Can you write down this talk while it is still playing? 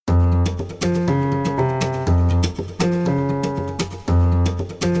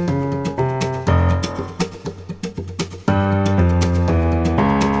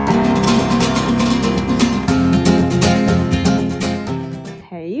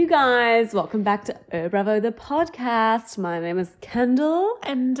you guys. Welcome back to Oh Bravo, the podcast. My name is Kendall.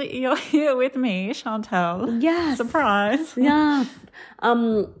 And you're here with me, Chantel. Yes. Surprise. Yeah.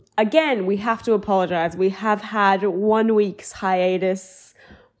 Again, we have to apologize. We have had 1 week's hiatus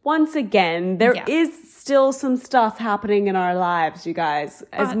once again. There is still some stuff happening in our lives, you guys.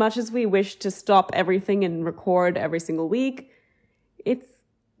 As much as we wish to stop everything and record every single week, we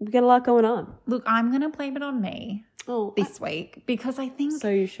got a lot going on. Look, I'm going to blame it on me this week because I think... So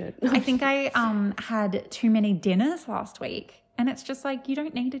you should. I think I had too many dinners last week. And it's just like, you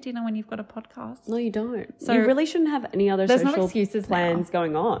don't need a dinner when you've got a podcast. No, you don't. So you really shouldn't have any other social plans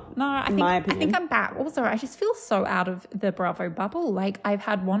going on. No, I think I'm back. Also, I just feel so out of the Bravo bubble. Like, I've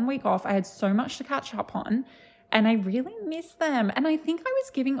had 1 week off. I had so much to catch up on. And I really miss them. And I think I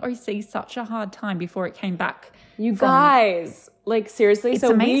was giving OC such a hard time before it came back. You guys, like, seriously. It's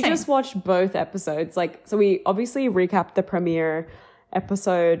so amazing. We just watched both episodes. Like, so we obviously recapped the premiere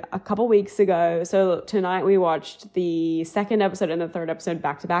episode a couple weeks ago. So tonight we watched the second episode and the third episode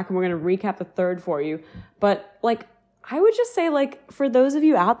back to back, and we're going to recap the third for you. But like, I would just say, like, for those of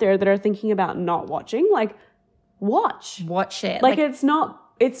you out there that are thinking about not watching, like, watch it. Like it's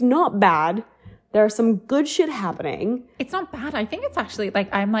not bad. There's some good shit happening. It's not bad. I think it's actually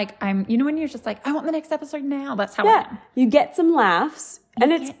I'm you know when you're just like, I want the next episode now. That's how I am. You get some laughs,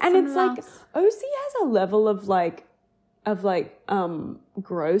 and it's laughs. like OC has a level of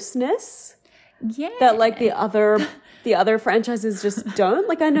grossness that like the other franchises just don't.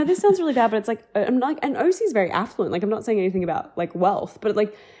 Like, I know this sounds really bad, but it's like, I'm like, and OC's very affluent. Like, I'm not saying anything about like wealth, but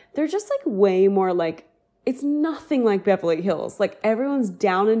like they're just like way more like, it's nothing like Beverly Hills. Like, everyone's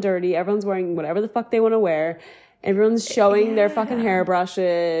down and dirty. Everyone's wearing whatever the fuck they want to wear. Everyone's showing their fucking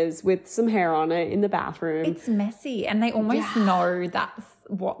hairbrushes with some hair on it in the bathroom. It's messy, and they almost know that's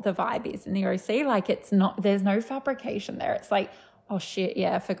what the vibe is in the OC. Like, it's not, there's no fabrication there. It's like, oh shit,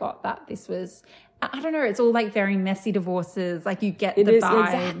 yeah, I forgot that this was, I don't know, it's all like very messy divorces. Like, you get the vibe.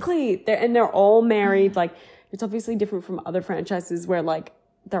 Exactly. They're all married. Like, it's obviously different from other franchises where like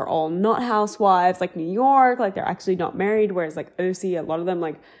they're all not housewives, like New York, like they're actually not married. Whereas like OC, a lot of them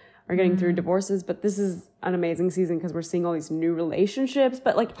like are getting through divorces. But this is an amazing season because we're seeing all these new relationships.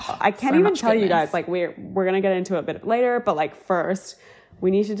 But like, I can't even tell you guys, like we're going to get into it a bit later. But like, first we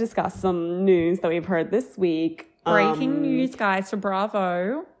need to discuss some news that we've heard this week. Breaking news, guys, for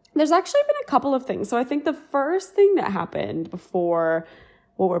Bravo. There's actually been a couple of things. So I think the first thing that happened before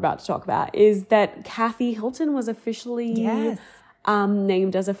what we're about to talk about is that Kathy Hilton was officially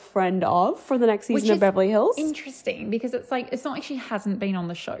named as a friend of for the next season of Beverly Hills. Interesting, because it's like, it's not like she hasn't been on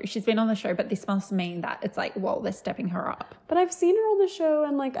the show. She's been on the show, but this must mean that it's like, well, they're stepping her up. But I've seen her on the show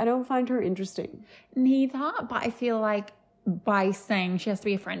and like, I don't find her interesting. Neither, but I feel like by saying she has to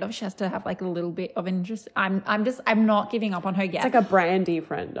be a friend of, she has to have like a little bit of interest. I'm not giving up on her yet. It's like a brandy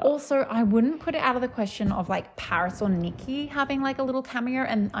friend of. Also, I wouldn't put it out of the question of like Paris or Nikki having like a little cameo,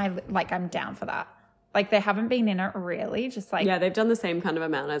 and I'm down for that. Like, they haven't been in it really, just like... Yeah, they've done the same kind of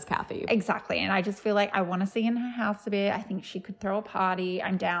amount as Kathy. Exactly, and I just feel like I want to see in her house a bit. I think she could throw a party.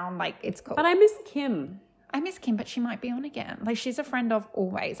 I'm down, like, it's cool. But I miss Kim. But she might be on again. Like, she's a friend of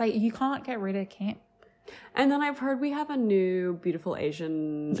always. Like, you can't get rid of Kim. And then I've heard we have a new beautiful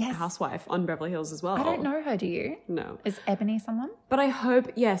Asian housewife on Beverly Hills as well. I don't know her, do you? No. Is Ebony someone? But I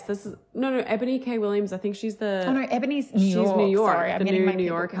hope, this is... No, Ebony K. Williams, I think she's the... Oh, no, Ebony's New York. She's New York, sorry, the new New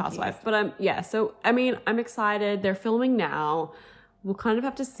York housewife. But so, I mean, I'm excited. They're filming now. We'll kind of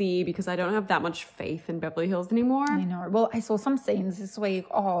have to see because I don't have that much faith in Beverly Hills anymore. I know. Well, I saw some scenes this week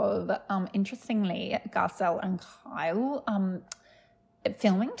of, interestingly, Garcelle and Kyle...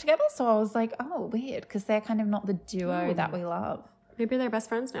 filming together, so I was like, oh, weird, because they're kind of not the duo that we love. Maybe they're best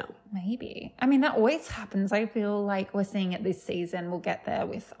friends now. Maybe. I mean, that always happens. I feel like we're seeing it this season. We'll get there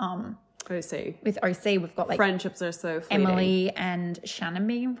with OC. With OC, we've got like friendships are so fleeting. Emily and Shannon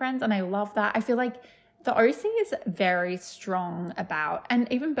being friends, and I love that. I feel like the OC is very strong about, and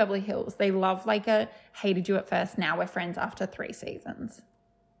even Beverly Hills, they love like a hated you at first, now we're friends after 3 seasons.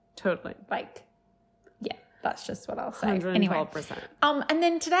 Totally. Like, yeah. That's just what I'll say. 112%. Anyway, and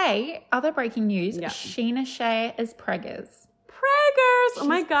then today, other breaking news, Sheena Shea is preggers. Oh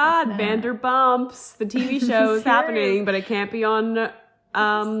my God, VanderBUMPs. The TV show is happening, but it can't be on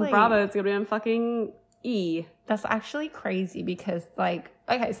Bravo. It's going to be on fucking E. That's actually crazy because like,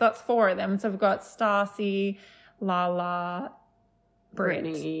 okay, so that's 4 of them. So we've got Stassi, Lala,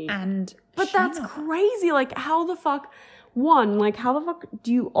 Brittany, and But Sheena. That's crazy. Like, how the fuck... One, like, how the fuck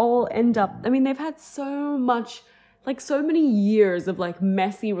do you all end up... I mean, they've had so much... Like, so many years of, like,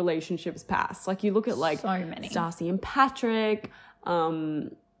 messy relationships past. Like, you look at, like... So many. Stassi and Patrick,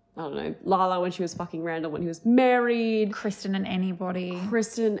 I don't know, Lala when she was fucking Randall when he was married. Kristen and anybody.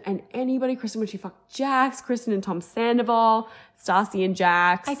 Kristen when she fucked Jax. Kristen and Tom Sandoval. Stassi and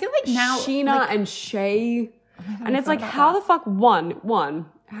Jax. I feel like now... Sheena and Shay. Oh my God, and it's like, how the fuck,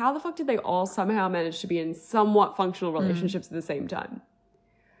 how the fuck did they all somehow manage to be in somewhat functional relationships at the same time?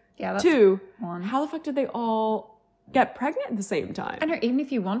 Yeah, that's 2, one. how the fuck did they all get pregnant at the same time? I know, even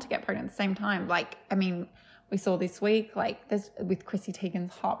if you want to get pregnant at the same time, like, I mean... We saw this week, like, there's with Chrissy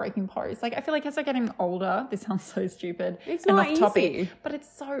Teigen's heartbreaking post. Like, I feel like as they're getting older, this sounds so stupid. It's not off topic, easy. but it's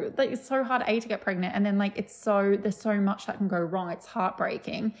so hard, to get pregnant. And then, like, there's so much that can go wrong. It's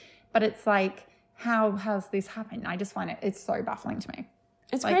heartbreaking. But it's like, how has this happened? I just find it's so baffling to me.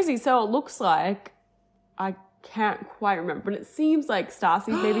 It's like, crazy. So it looks like, I can't quite remember, but it seems like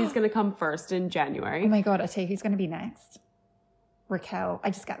Stassi's baby is going to come first in January. Oh my God, I tell you who's going to be next. Raquel.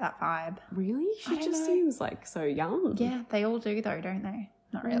 I just get that vibe. Really? She just seems like so young. Yeah, they all do though, don't they?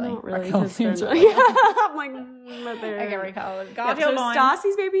 Not really. Not really. Raquel seems I'm like, but they're... Okay, Raquel. So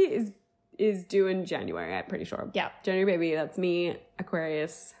Stassi's baby is due in January, I'm pretty sure. Yeah. January baby, that's me,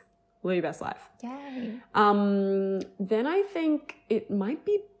 Aquarius, live your best life. Yay. Then I think it might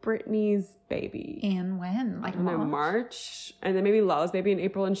be Brittany's baby. And when? Like March. And then maybe Lala's baby in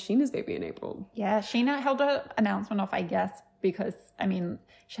April and Sheena's baby in April. Yeah, Sheena held her announcement off, I guess, because, I mean,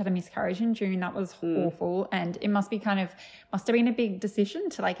 she had a miscarriage in June. That was awful. And it must have been a big decision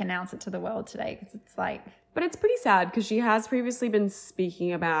to, like, announce it to the world today, because it's like... But it's pretty sad because she has previously been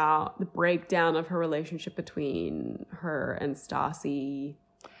speaking about the breakdown of her relationship between her and Stassi.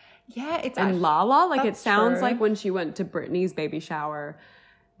 Yeah, it's... And Lala. Like, it sounds true. like when she went to Brittany's baby shower...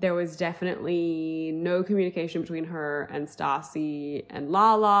 There was definitely no communication between her and Stassi and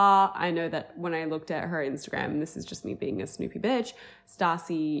Lala. I know that when I looked at her Instagram, and this is just me being a snoopy bitch,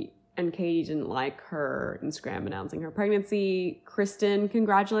 Stassi and Katie didn't like her Instagram announcing her pregnancy. Kristen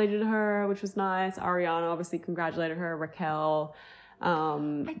congratulated her, which was nice. Ariana obviously congratulated her. Raquel,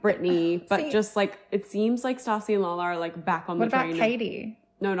 Brittany. But just like, it seems like Stassi and Lala are like back on the train. What about Katie?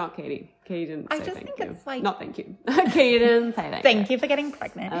 No, not Katie. Katie didn't say thank you. I just think it's like... Not thank you. Katie didn't say thank you. Thank you for getting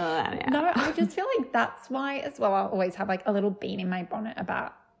pregnant. Yeah. No, I just feel like that's why as well I'll always have like a little bean in my bonnet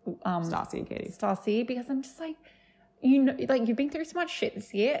about Stassi and Katie. Stassi, because I'm just like, you know, like you've been through so much shit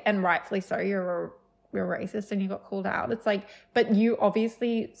this year, and rightfully so, you're racist and you got called out. It's like, but you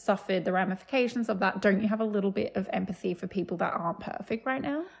obviously suffered the ramifications of that. Don't you have a little bit of empathy for people that aren't perfect right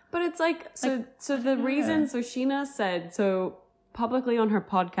now? But it's like, so the reason, so Sheena said, publicly on her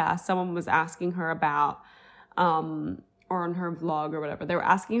podcast, someone was asking her about, or on her vlog or whatever, they were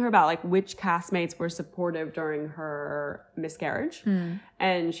asking her about like which castmates were supportive during her miscarriage.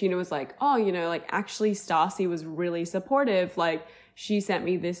 And Sheena was like, oh, you know, like actually Stassi was really supportive. Like she sent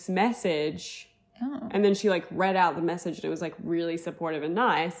me this message and then she like read out the message and it was like really supportive and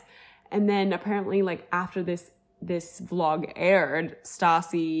nice. And then apparently like after this vlog aired,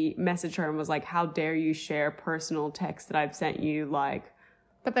 Stassi messaged her and was like, how dare you share personal texts that I've sent you? Like,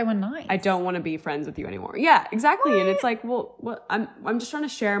 but they were nice. I don't want to be friends with you anymore. Yeah, exactly. What? And it's like, well, what? I'm just trying to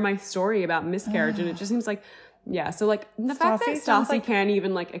share my story about miscarriage. And it just seems like, yeah. So like the fact that Stassi can't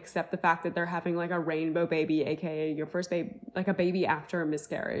even like accept the fact that they're having like a rainbow baby, AKA your first baby, like a baby after a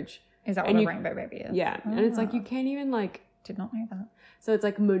miscarriage. Is that what a rainbow baby is? Yeah. And it's like, you can't even like. Did not know that. So it's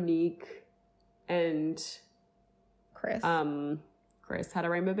like Monique and Chris had a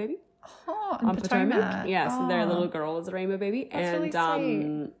rainbow baby. Oh, on Potomac. Yeah, so their little girl is a rainbow baby. That's and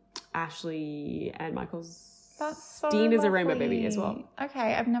really sweet. Ashley and Michael's so Dean is lovely. a rainbow baby as well.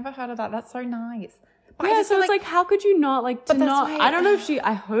 Okay, I've never heard of that. That's so nice. But yeah, so it's like, how could you not like to not? I don't know if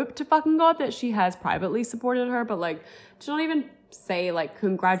I hope to fucking God that she has privately supported her, but like to not even say like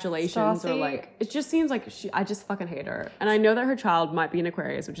congratulations or like, it just seems like I just fucking hate her. And I know that her child might be an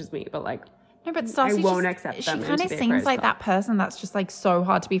Aquarius, which is me, but like. No, but Stassi I won't accept them. She kind of seems like that person that's just like so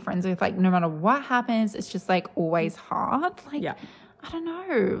hard to be friends with. Like no matter what happens, it's just like always hard. Like I don't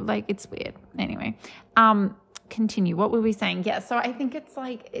know. Like it's weird. Anyway, continue. What were we saying? Yeah. So I think it's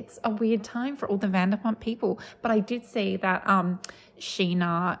like it's a weird time for all the Vanderpump people. But I did see that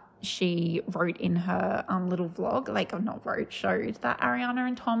Sheena, she wrote in her little vlog, like, or not wrote, showed that Ariana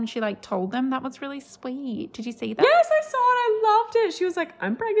and Tom, she like told them. That was really sweet. Did you see that? Yes, I saw it. I loved it. She was like,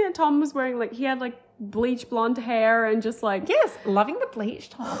 I'm pregnant. Tom was wearing like, he had like bleach blonde hair and just like. Yes, loving the bleach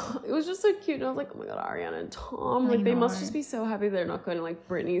Tom. It was just so cute. And I was like, oh my God, Ariana and Tom. Like they must just be so happy they're not going to like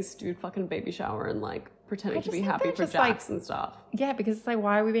Brittany's stupid fucking baby shower and like pretending to be happy for Jax and stuff. Yeah, because it's like,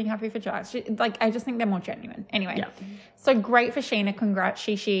 why are we being happy for Jax? Like, I just think they're more genuine. Anyway, so great for Sheena. Congrats,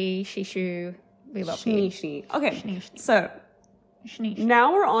 she. We love you. She. Okay, so Shanish.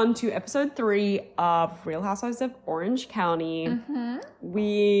 Now we're on to episode 3 of Real Housewives of Orange County. Mm-hmm.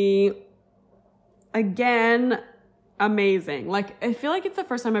 We, again, amazing. Like, I feel like it's the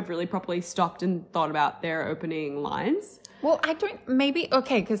first time I've really properly stopped and thought about their opening lines. Well, I don't,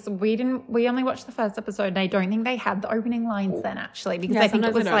 because we only watched the first episode and I don't think they had the opening lines then actually, because I think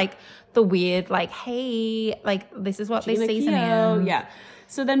it was like the weird, like, hey, like, this is what this season is. Yeah.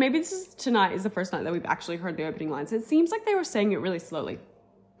 So then maybe tonight is the first night that we've actually heard the opening lines. It seems like they were saying it really slowly.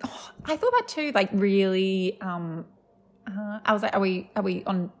 Oh, I thought that too, like really, I was like, are we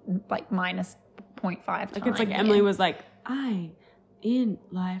on like minus 0.5 time? Like it's like again? Emily was like, in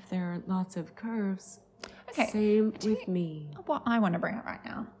life there are lots of curves. Okay. Same with me. What I want to bring up right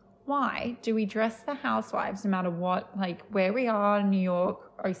now. Why do we dress the housewives no matter what, like where we are, New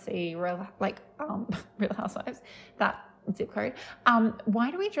York, OC, Real Housewives, that zip code.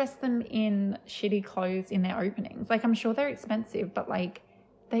 Why do we dress them in shitty clothes in their openings? Like I'm sure they're expensive, but like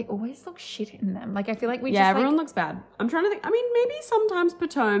they always look shit in them. Like I feel like everyone looks bad. I'm trying to think. I mean, maybe sometimes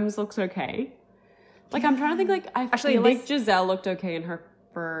Potome's looks okay. Like I'm trying to think. Like I feel like Giselle looked okay in her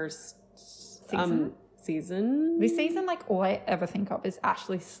first season. This season, like all I ever think of is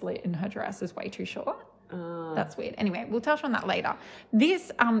Ashley slit in her dress is way too short. That's weird. Anyway, we'll touch on that later.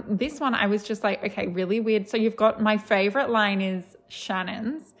 This one I was just like, okay, really weird. So you've got my favorite line is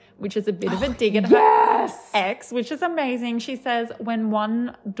Shannon's, which is a bit of a dig at her ex, which is amazing. She says, when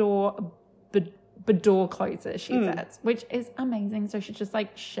one door closes, she says, which is amazing. So she's just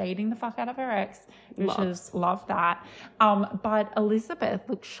like shading the fuck out of her ex, which is love that. But Elizabeth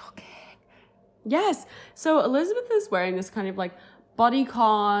looks shocking. Yes. So Elizabeth is wearing this kind of like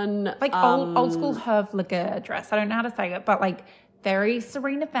bodycon. Like old school Herve Lager dress. I don't know how to say it, but like very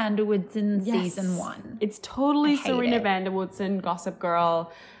Serena Vanderwoodson season 1. It's totally Serena Vanderwoodson, Gossip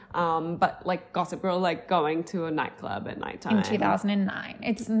Girl. But like Gossip Girl, like going to a nightclub at nighttime. In 2009.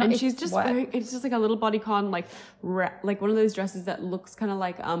 It's not, and she's just wearing, it's just like a little bodycon, like one of those dresses that looks kind of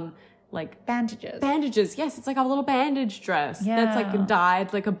like bandages. Yes, it's like a little bandage dress that's like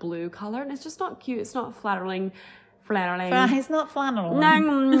dyed like a blue color, and it's just not cute. It's not flattering. It's not flannel.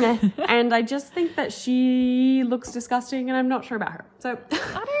 And I just think that she looks disgusting, and I'm not sure about her. So I don't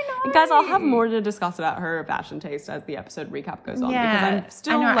know. And guys, I'll have more to discuss about her fashion taste as the episode recap goes on. Yeah, because I'm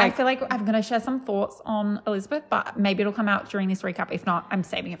still I feel like I'm going to share some thoughts on Elizabeth, but maybe it'll come out during this recap. If not, I'm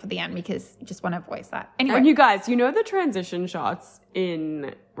saving it for the end because I just want to voice that. Anyway. And you guys, you know the transition shots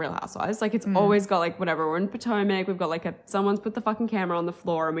in Real Housewives? Like it's always got like whatever. We're in Potomac. We've got like someone's put the fucking camera on the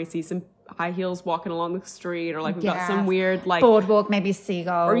floor and we see some high heels walking along the street, or like we've got some weird like boardwalk, maybe a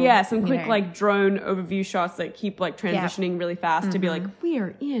seagull, or some quick like drone overview shots that keep like transitioning really fast to be like,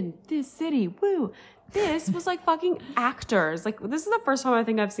 we're in this city, woo. This was like fucking actors. Like this is the first time I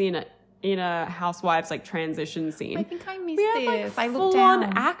think I've seen it in a Housewives like transition scene. I think I missed this. Like, I full looked down.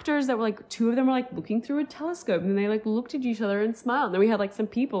 on actors that were like, two of them were like looking through a telescope and they like looked at each other and smiled. And then we had like some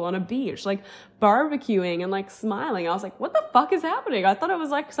people on a beach like barbecuing and like smiling. I was like, what the fuck is happening? I thought it was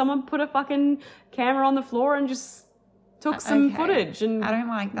like someone put a fucking camera on the floor and just took some footage. And I don't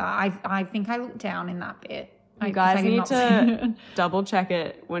like that. I think I looked down in that bit. You guys need to double check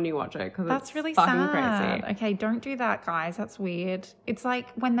it when you watch it because that's really fucking sad. crazy. Okay, don't do that, guys. That's weird. It's like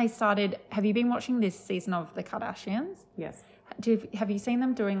when they started. Have you been watching this season of The Kardashians? Yes. Have you seen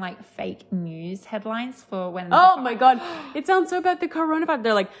them doing like fake news headlines for when? Oh my god, it sounds so bad. The coronavirus.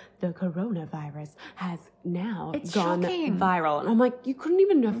 They're like, the coronavirus has now gone viral, and I'm like, you couldn't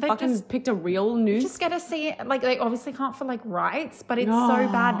even have fucking picked a real news. Just get to see it. Like they obviously can't for like rights, but it's so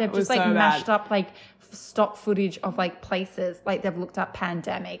bad. They've just like mashed up like stock footage of like places, like they've looked up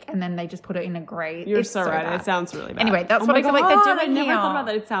pandemic and then they just put it in a grey. You're so right. Bad. It sounds really bad. Anyway, that's what I feel like they're doing. I never thought about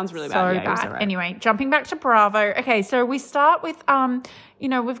that. It sounds really bad. So bad. Right. Anyway, jumping back to Bravo. Okay, so we start with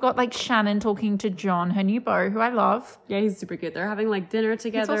we've got like Shannon talking to John, her new beau, who I love. Yeah, he's super cute. They're having like dinner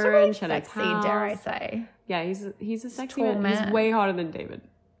together. He's also really in Shannon's sexy, house. dare I say? Yeah, he's a sexy man. He's way hotter than David.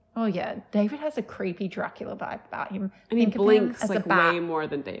 Oh yeah, David has a creepy Dracula vibe about him. And he blinks like way more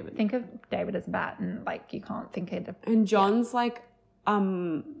than David. Think of David as a bat, and like you can't think of. And John's like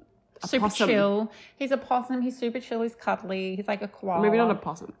super chill. He's a possum. He's super chill. He's cuddly. He's like a koala. Maybe not a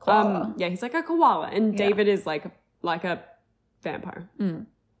possum. Koala. Yeah, he's like a koala, and David is like a vampire.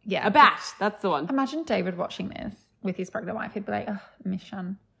 Yeah, a bat. That's the one. Imagine David watching this with his pregnant wife. He'd be like, "Oh, Miss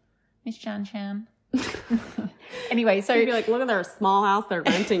Chan." Anyway, so you'd be like, look at their small house they're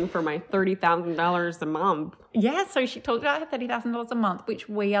renting for my $30,000 a month. Yeah, so she talked about her $30,000 a month, which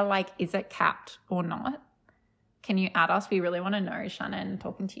we are like, is it capped or not? Can you add us? We really want to know, Shannon,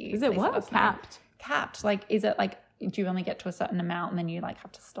 talking to you. Is it what? Capped? Capped. Like, is it like, do you only get to a certain amount and then you like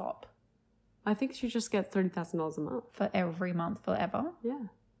have to stop? I think she just gets $30,000 a month. For every month forever? Yeah.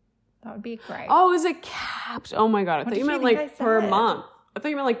 That would be great. Oh, is it capped? Oh my God. I thought you meant like per month. I thought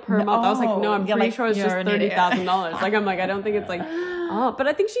you meant like per month. I was like, no, I'm pretty sure it's just $30,000. Like, I'm like, I don't think it's like, but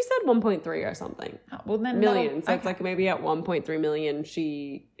I think she said 1.3 or something. Well, then million. So it's like maybe at 1.3 million,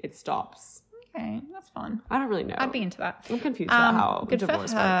 it stops. Okay, that's fun. I don't really know. I'd be into that. I'm confused about how good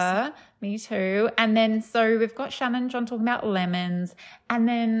divorce for her. works. Me too. And then so we've got Shannon and John talking about lemons, and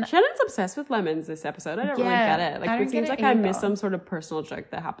then Shannon's obsessed with lemons this episode. I don't really get it. Like, it seems like I missed some sort of personal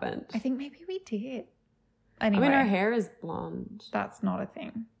joke that happened. I think maybe we did. Anyway, I mean, her hair is blonde. That's not a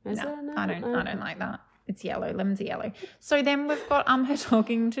thing. Is it? No, I don't like that. It's yellow. Lemons are yellow. So then we've got her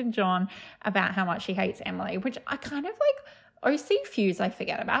talking to John about how much she hates Emily, which I kind of like OC fuse I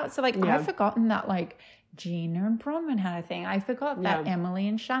forget about. So like I've forgotten that like Gina and Braunwyn had a thing. I forgot that Emily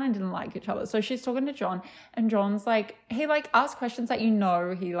and Shannon didn't like each other. So she's talking to John, and John's like, he like asks questions that he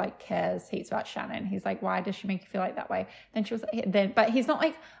like cares heaps about Shannon. He's like, why does she make you feel like that way? Then she was but he's not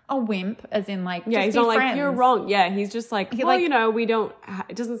like a wimp, as in like, yeah, he's not like, you're wrong. Yeah, he's just like, well, like, you know, we don't.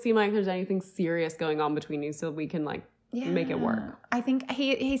 It doesn't seem like there's anything serious going on between you, so we can like make it work. I think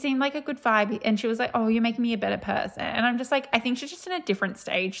he seemed like a good vibe, and she was like, oh, you're making me a better person. And I'm just like, I think she's just in a different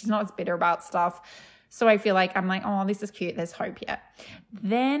stage. She's not as bitter about stuff. So I feel like I'm like, oh, this is cute. There's hope yet.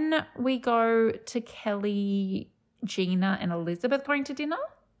 Then we go to Kelly, Gina, and Elizabeth going to dinner,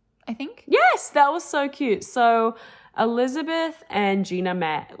 I think. Yes, that was so cute. So Elizabeth and Gina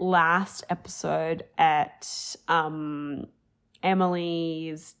met last episode at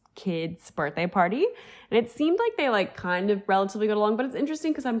Emily's kid's birthday party. And it seemed like they like kind of relatively got along, but it's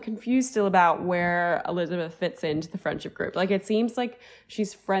interesting because I'm confused still about where Elizabeth fits into the friendship group. Like, it seems like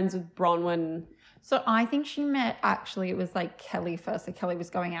she's friends with Braunwyn. So I think she met, actually, it was like Kelly first. So Kelly was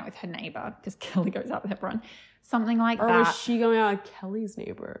going out with her neighbor, because Kelly goes out with her Braun. Something like that. Or was she going out with Kelly's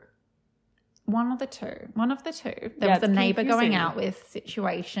neighbor? One of the two. There was a neighbor going out with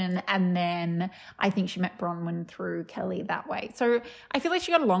situation, and then I think she met Braunwyn through Kelly that way. So I feel like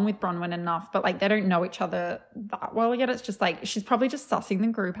she got along with Braunwyn enough, but like they don't know each other that well yet. It's just like she's probably just sussing the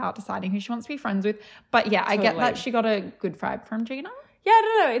group out, deciding who she wants to be friends with. But yeah, I get that she got a good vibe from Gina. Yeah, I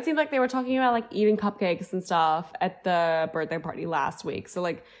don't know. It seemed like they were talking about like eating cupcakes and stuff at the birthday party last week. So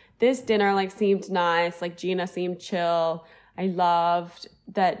like this dinner like seemed nice. Like Gina seemed chill. I loved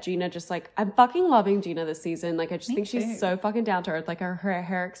that Gina just like, I'm fucking loving Gina this season. Like, I just think she's so fucking down to earth. Like her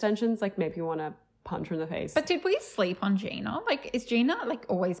hair extensions like make me want to punch her in the face. But did we sleep on Gina? Like, is Gina like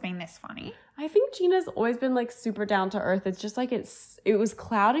always been this funny? I think Gina's always been like super down to earth. It's just like it was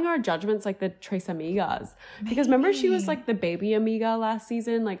clouding our judgments like the Tres Amigas. Because remember she was like the baby amiga last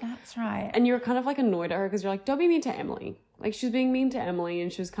season? Like, that's right. And you were kind of like annoyed at her because you're like, don't be mean to Emily. Like, she's being mean to Emily,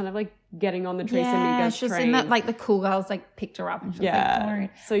 and she was kind of like getting on the Tres Amigas she was train. in that, like the cool girls like picked her up and she was like, don't.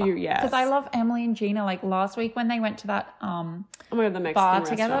 So because I love Emily and Gina. Like last week when they went to that oh my God, the Mexican bar restaurant.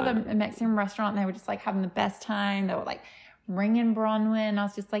 together, the Mexican restaurant, and they were just like having the best time. They were like ringing Braunwyn. I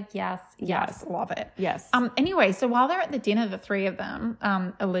was just like, yes, love it. Yes. Anyway, so while they're at the dinner, the three of them,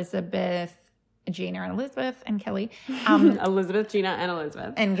 Elizabeth, Gina and Elizabeth and Kelly, Elizabeth, Gina, and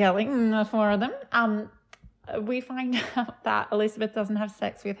Elizabeth and Kelly, the four of them. We find out that Elizabeth doesn't have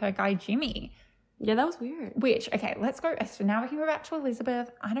sex with her guy Jimmy. Yeah, that was weird. Which, okay, let's go. So now we can go back to Elizabeth.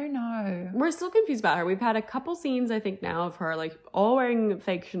 I don't know. We're still confused about her. We've had a couple scenes, I think, now of her like all wearing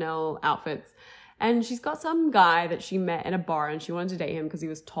fake Chanel outfits. And she's got some guy that she met in a bar, and she wanted to date him because he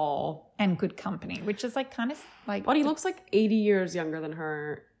was tall. And good company, which is like kind of like... But he looks like 80 years younger than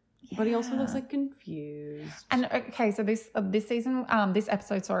her. Yeah. But he also looks like confused. And okay, so this season, this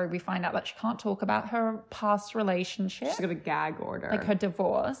episode, sorry, we find out that she can't talk about her past relationship. She's got a gag order. Like her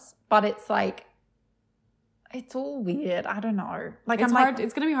divorce. But it's like, it's all weird. I don't know. Like it's hard.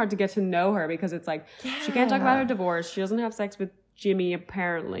 It's going to be hard to get to know her because it's like, she can't talk about her divorce. She doesn't have sex with Jimmy,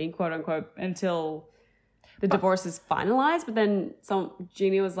 apparently, quote unquote, until the divorce is finalized. But then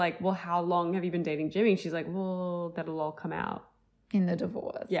Jeannie was like, well, how long have you been dating Jimmy? She's like, well, that'll all come out in the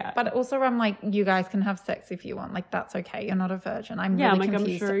divorce. Yeah. But also I'm like, you guys can have sex if you want. Like, that's okay. You're not a virgin. I'm really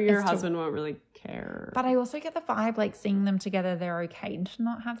confused. I'm sure your husband won't really care. But I also get the vibe, like, seeing them together, they're okay to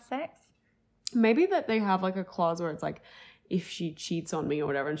not have sex. Maybe that they have, like, a clause where it's like, if she cheats on me or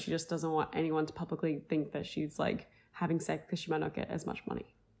whatever, and she just doesn't want anyone to publicly think that she's, like, having sex because she might not get as much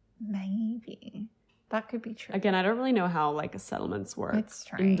money. Maybe. That could be true. Again, I don't really know how like settlements work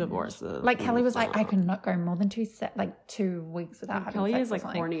in divorces. Like Kelly was like, I could not go more than 2 weeks without having Kelly sex. is like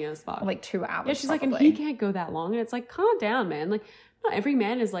horny as fuck. Like 2 hours. Yeah, she's like, and he can't go that long. And it's like, calm down, man. Like, not every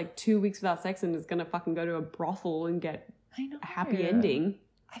man is like 2 weeks without sex and is gonna fucking go to a brothel and get a happy ending.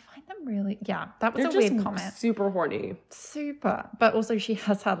 I find them really. Yeah, that was They're a just weird comment. super horny. Super. But also she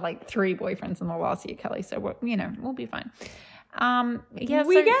has had like 3 boyfriends in the last year, Kelly. So, we'll be fine. We get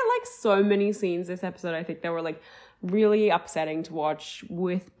like so many scenes this episode, I think, that were like really upsetting to watch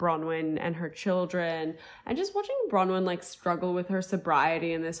with Braunwyn and her children, and just watching Braunwyn like struggle with her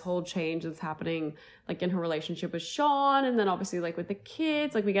sobriety and this whole change that's happening like in her relationship with Sean, and then obviously like with the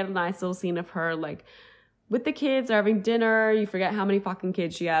kids. Like we get a nice little scene of her like with the kids, they're having dinner, you forget how many fucking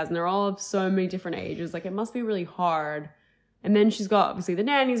kids she has, and they're all of so many different ages. Like it must be really hard. And then she's got obviously the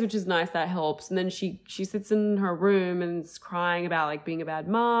nannies, which is nice, that helps. And then she sits in her room and is crying about like being a bad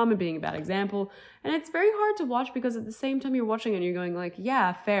mom and being a bad example. And it's very hard to watch because at the same time you're watching and you're going like,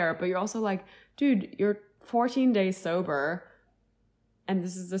 yeah, fair. But you're also like, dude, you're 14 days sober. And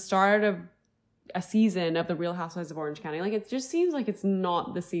this is the start of a season of The Real Housewives of Orange County. Like it just seems like it's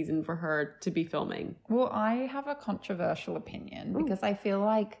not the season for her to be filming. Well, I have a controversial opinion because I feel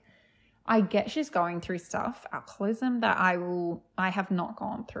like I get she's going through stuff, alcoholism, that I have not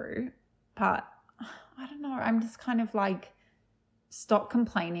gone through. But I don't know. I'm just kind of like, stop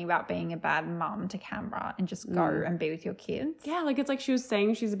complaining about being a bad mum to camera and just go and be with your kids. Yeah, like it's like she was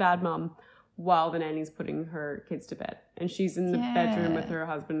saying she's a bad mum while the nanny's putting her kids to bed. And she's in the bedroom with her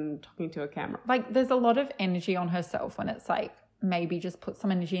husband talking to a camera. Like there's a lot of energy on herself when it's like, maybe just put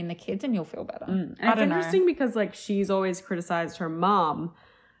some energy in the kids and you'll feel better. And it's interesting because like she's always criticized her mom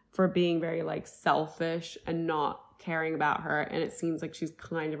for being very like selfish and not caring about her, and it seems like she's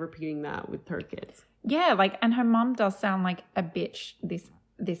kind of repeating that with her kids. Yeah, like, and her mum does sound like a bitch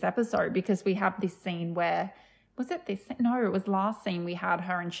this episode, because we have this scene where, was it this? No, it was last scene. We had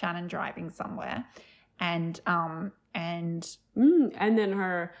her and Shannon driving somewhere, and then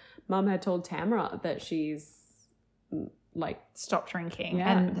her mum had told Tamara that she's like stopped drinking,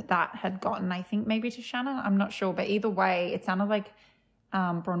 and that had gotten, I think, maybe to Shannon. I'm not sure, but either way, it sounded like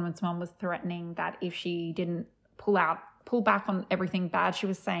Braunwyn's mum was threatening that if she didn't pull back on everything bad she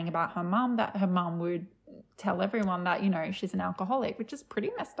was saying about her mum, that her mum would tell everyone that, she's an alcoholic, which is pretty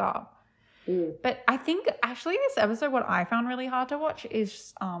messed up. But I think actually this episode, what I found really hard to watch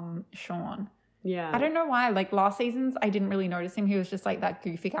is Sean. Yeah. I don't know why. Like last season's, I didn't really notice him. He was just like that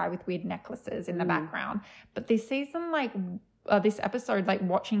goofy guy with weird necklaces in the background. But this season, like this episode, like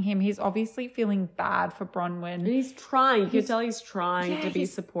watching him, he's obviously feeling bad for Braunwyn. And he's trying. You can tell he's trying to be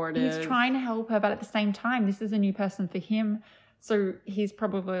supportive. He's trying to help her, but at the same time, this is a new person for him. So he's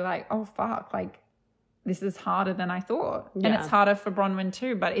probably like, oh, fuck, like this is harder than I thought. Yeah. And it's harder for Braunwyn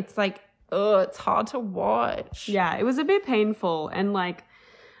too, but it's like, it's hard to watch. Yeah, it was a bit painful. And like,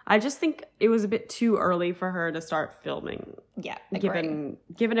 I just think it was a bit too early for her to start filming. Yeah, given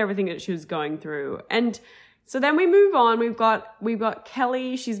everything that she was going through. And so then we move on. We've got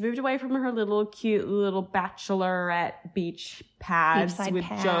Kelly. She's moved away from her cute little bachelorette beach pads with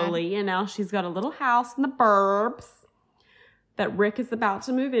Jolie. And now she's got a little house in the burbs that Rick is about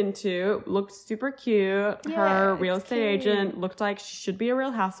to move into. Looked super cute. Yeah, her real estate agent looked like she should be a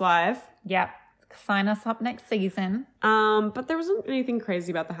real housewife. Yep. Sign us up next season. But there wasn't anything crazy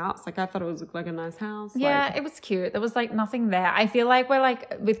about the house. Like I thought it was like a nice house. Yeah, it was cute. There was like nothing there. I feel like we're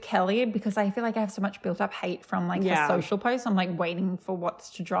like with Kelly, because I feel like I have so much built up hate from like her social posts. I'm like waiting for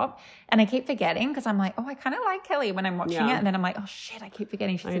what's to drop, and I keep forgetting because I'm like, oh, I kind of like Kelly when I'm watching it, and then I'm like, oh shit, I keep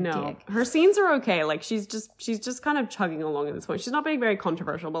forgetting she's a dick. Her scenes are okay. Like she's just kind of chugging along at this point. She's not being very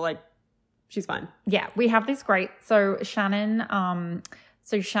controversial, but like she's fine. Yeah, we have this great. So Shannon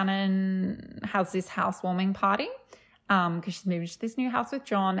has this housewarming party because she's moved to this new house with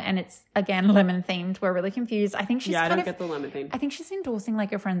John, and it's, again, lemon themed. We're really confused. I think she's I don't get the lemon theme. I think she's endorsing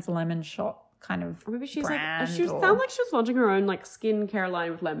like a friend's lemon shot kind of or maybe she's brand. She sounds like she was launching her own like skincare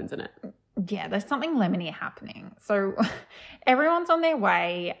line with lemons in it. Yeah, there's something lemony happening. So everyone's on their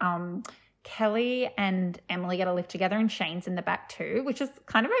way. Kelly and Emily get a lift together, and Shane's in the back too, which is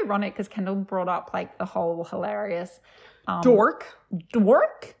kind of ironic because Kendall brought up like the whole hilarious dork.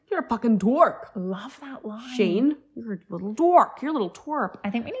 You're a fucking dork. Love that line. Shane, you're a little dork. You're a little twerp. I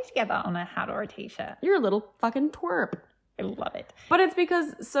think we need to get that on a hat or a t-shirt. You're a little fucking twerp. I love it. But it's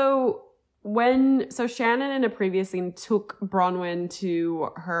because Shannon in a previous scene took Braunwyn to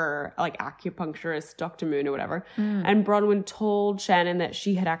her like acupuncturist, Dr. Moon or whatever. And Braunwyn told Shannon that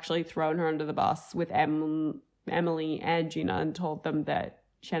she had actually thrown her under the bus with Emily and Gina, and told them that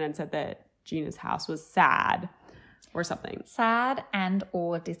Shannon said that Gina's house was sad. Or something. Sad and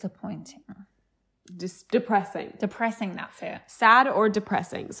or disappointing. Depressing. Depressing, that's it. Sad or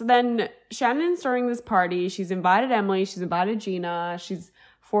depressing. So then Shannon's throwing this party. She's invited Emily. She's invited Gina. She's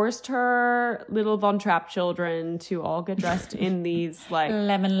forced her little Von Trapp children to all get dressed in these like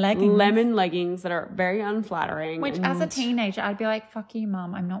lemon leggings that are very unflattering. Which as a teenager, I'd be like, fuck you,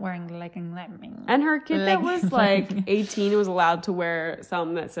 mom. I'm not wearing leggings. And her kid that was like 18 was allowed to wear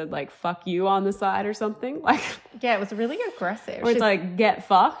something that said like, fuck you on the side or something. Like, yeah, it was really aggressive. It's like, get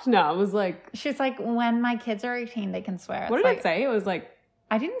fucked. No, it was like. She's like, when my kids are 18, they can swear. What did it say? It was like.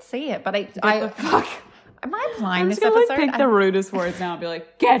 I didn't see it, but I fuck. Am I blind this episode? episode? Like, pick the rudest words now and be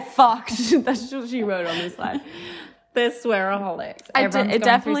like, get fucked. That's what she wrote on this slide. They're swearaholics. It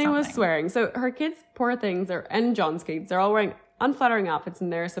definitely was swearing. So her kids, poor things, and John's kids, they're all wearing unflattering outfits,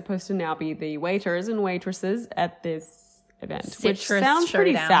 and they're supposed to now be the waiters and waitresses at this event, which sounds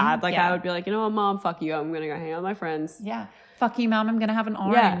pretty sad. Like, I would be like, you know what, mom, fuck you. I'm going to go hang out with my friends. Yeah. Fuck you, mom. I'm going to have an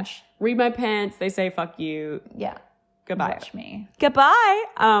orange. Yeah. Read my pants. They say, fuck you. Yeah. Goodbye. Watch me. Goodbye.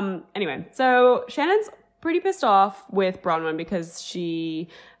 Anyway, so Shannon's pretty pissed off with Braunwyn because she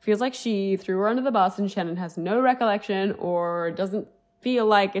feels like she threw her under the bus and Shannon has no recollection or doesn't feel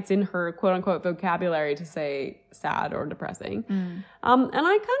like it's in her quote unquote vocabulary to say sad or depressing. And I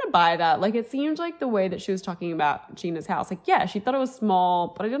kind of buy that. Like, it seemed like the way that she was talking about Gina's house, like, yeah, she thought it was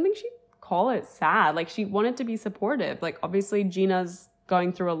small, but I don't think she'd call it sad. Like, she wanted to be supportive. Like, obviously Gina's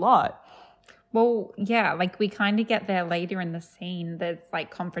going through a lot. Well, yeah, like we kind of get there later in the scene. There's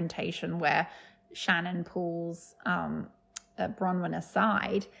like confrontation where Shannon pulls Braunwyn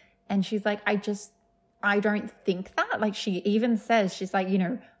aside and she's like, I don't think that. Like, she even says, she's like, you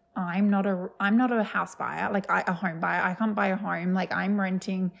know, I'm not a house buyer, like a home buyer. I can't buy a home. Like, I'm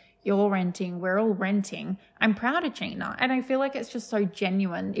renting, you're renting, we're all renting. I'm proud of Gina. And I feel like it's just so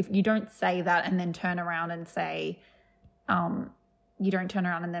genuine. If you don't say that and then turn around and say, you don't turn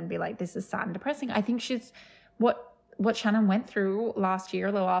around and then be like, this is sad and depressing. I think she's what Shannon went through last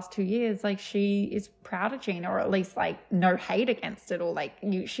year, the last 2 years, like, she is proud of Gina, or at least like no hate against it, or like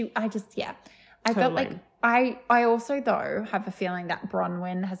I felt like I also though have a feeling that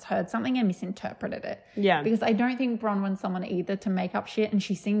Braunwyn has heard something and misinterpreted it. Yeah. Because I don't think Braunwyn's someone either to make up shit, and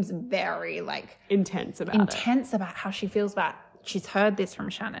she seems very like intense about how she feels about she's heard this from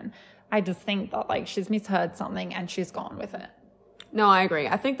Shannon. I just think that like she's misheard something and she's gone with it. No, I agree.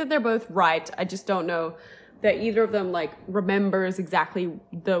 I think that they're both right. I just don't know that either of them like remembers exactly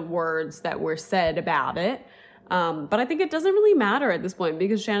the words that were said about it. But I think it doesn't really matter at this point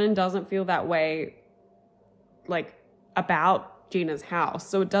because Shannon doesn't feel that way like about Gina's house.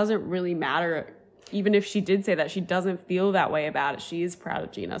 So it doesn't really matter. Even if she did say that, she doesn't feel that way about it. She is proud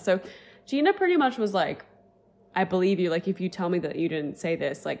of Gina. So Gina pretty much was like, I believe you. Like, if you tell me that you didn't say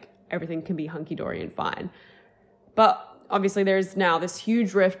this, like, everything can be hunky-dory and fine. But obviously, there's now this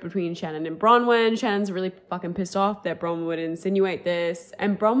huge rift between Shannon and Braunwyn. Shannon's really fucking pissed off that Braunwyn would insinuate this.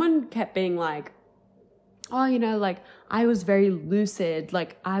 And Braunwyn kept being like, oh, you know, like, I was very lucid.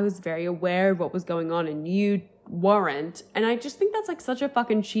 Like, I was very aware of what was going on and you weren't. And I just think that's, like, such a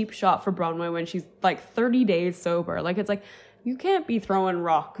fucking cheap shot for Braunwyn when she's, like, 30 days sober. Like, it's like, you can't be throwing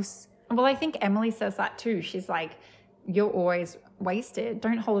rocks. Well, I think Emily says that too. She's like, you're always wasted.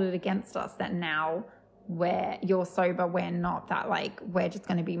 Don't hold it against us that now where you're sober, we're not, that like we're just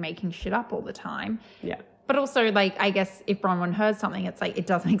going to be making shit up all the time. Yeah. But also, like, I guess if Braunwyn heard something, it's like, it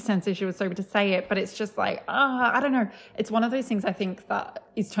does make sense if she was sober to say it, but it's just like, I don't know. It's one of those things I think that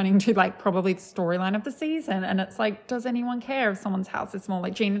is turning to like probably the storyline of the season. And it's like, does anyone care if someone's house is small?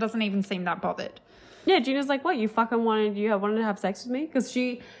 Like, Gina doesn't even seem that bothered. Yeah, Gina's like, what, you fucking wanted to have sex with me? Because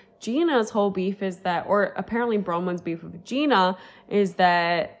Gina's whole beef is that, or apparently Braunwyn's beef with Gina is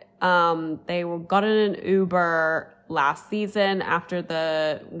that they got in an Uber last season after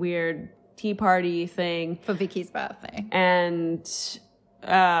the weird tea party thing for Vicky's birthday, and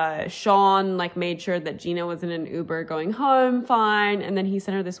Sean like made sure that Gina was in an Uber going home fine, and then he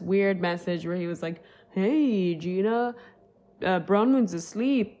sent her this weird message where he was like, hey Gina, Braunwyn's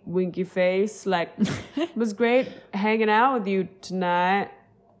asleep, winky face, like, it was great hanging out with you tonight.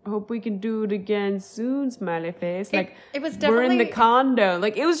 Hope we can do it again soon, smiley face. Like, it was definitely, we're in the condo.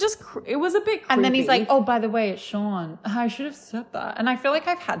 Like, it was just, it was a bit creepy. And then he's like, oh, by the way, it's Sean. I should have said that. And I feel like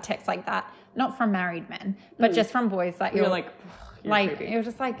I've had texts like that, not from married men, but just from boys that you're like, you're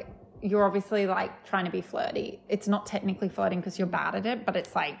just like, you're obviously like trying to be flirty. It's not technically flirting because you're bad at it, but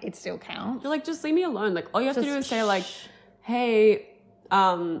it's like, it still counts. You're like, just leave me alone. Like, all you have to do is say like, hey,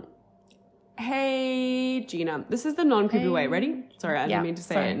 hey, Gina. This is the non-creepy way. Ready? Sorry, I didn't mean to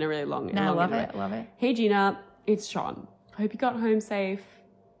say it in a really long way. No, I love it. Love it. Hey, Gina. It's Sean. Hope you got home safe.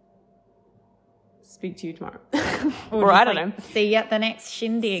 Speak to you tomorrow. Or I don't know. See you at the next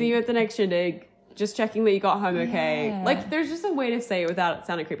shindig. See you at the next shindig. Just checking that you got home okay. Yeah. Like, there's just a way to say it without it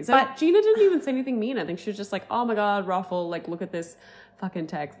sounding creepy. So, but Gina didn't even say anything mean. I think she was just like, oh my God, Ruffle, like, look at this fucking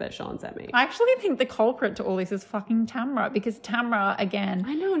text that Sean sent me. I actually think the culprit to all this is fucking Tamra, because Tamra, again...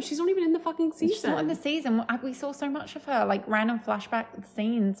 I know, and she's not even in the fucking season. She's not in the season. We saw so much of her, like random flashback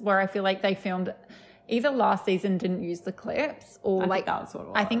scenes where I feel like they filmed... Either last season didn't use the clips, or I think that's what it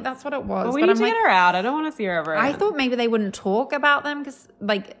was. I think that's what it was. But we need to get her out. I don't want to see her ever again. I thought maybe they wouldn't talk about them because,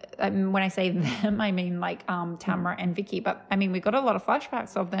 like, when I say them, I mean like Tamra and Vicky. But I mean, we got a lot of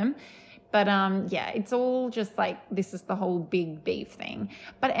flashbacks of them. But yeah, it's all just like this is the whole big beef thing.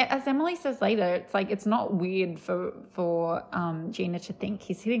 But as Emily says later, it's like it's not weird for Gina to think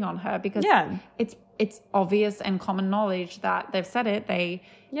he's hitting on her, because it's obvious and common knowledge that they've said it.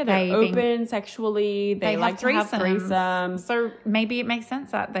 They're open sexually. They like to have threesomes. So maybe it makes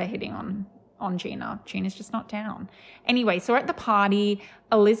sense that they're hitting on Gina. Gina's just not down. Anyway, so we're at the party.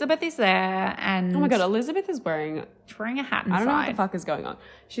 Elizabeth is there, and... Oh my God, Elizabeth is wearing a hat inside. I don't know what the fuck is going on.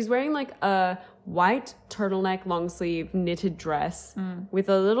 She's wearing like a white turtleneck long sleeve knitted dress with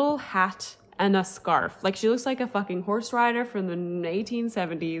a little hat and a scarf. Like she looks like a fucking horse rider from the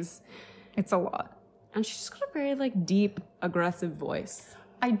 1870s. It's a lot. And she's got a very like deep, aggressive voice.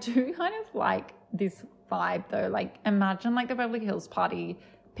 I do kind of like this vibe though. Like imagine like the Beverly Hills party,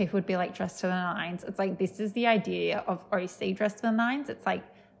 people would be like dressed to the nines. It's like this is the idea of OC dressed to the nines. It's like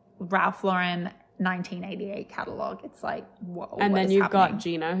Ralph Lauren 1988 catalog. It's like, whoa. And then you've got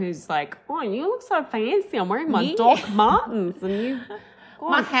Gina who's like, oh, you look so fancy. I'm wearing my Doc Martens. And you... God.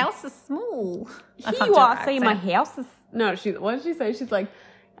 My house is small. Here you are saying my house is... No, what did she say? She's like,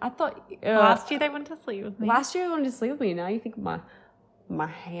 I thought... last year they wanted to sleep with me. Last year they wanted to sleep with me. Now you think my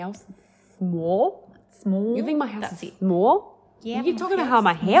house is small? Small? You think my house is small? Yeah, you're talking about how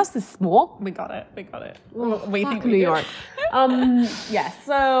my house is small. We got it. Well, we fuck think we New do. York. Yeah.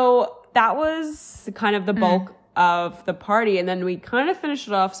 So that was kind of the bulk of the party, and then we kind of finished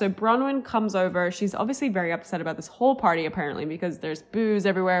it off. So Braunwyn comes over. She's obviously very upset about this whole party, apparently, because there's booze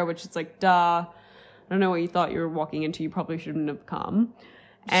everywhere, which is like, duh. I don't know what you thought you were walking into. You probably shouldn't have come.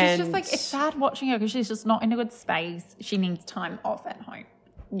 She's just like, it's sad watching her because she's just not in a good space. She needs time off at home.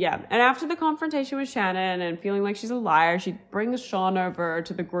 Yeah, and after the confrontation with Shannon and feeling like she's a liar, she brings Sean over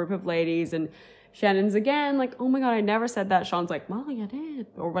to the group of ladies, and Shannon's again like, oh my God, I never said that. Sean's like, Molly, I did,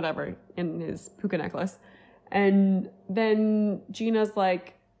 or whatever, in his puka necklace. And then Gina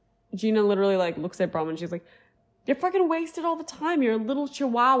literally like looks at Braunwyn, she's like, you're fucking wasted all the time. You're a little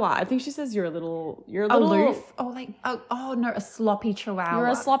chihuahua. I think she says you're a little aloof. Oh no, a sloppy chihuahua. You're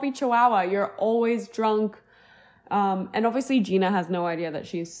a sloppy chihuahua. You're always drunk. And obviously Gina has no idea that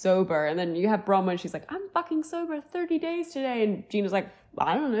she's sober. And then you have Braunwyn, she's like, I'm fucking sober 30 days today. And Gina's like,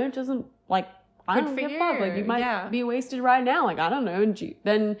 I don't know. It doesn't like, I don't give a fuck. Like you might be wasted right now. Like, I don't know. And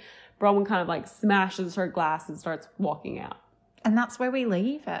then Braunwyn kind of like smashes her glass and starts walking out. And that's where we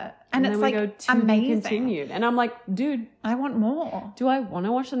leave it. And it's then like we go to amazing. Continued. And I'm like, dude, I want more. Do I want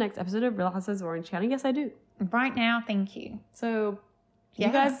to watch the next episode of Real Housewives of Orange County? Yes, I do. Right now, thank you. So you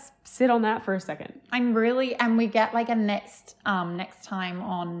guys sit on that for a second. And we get like a next time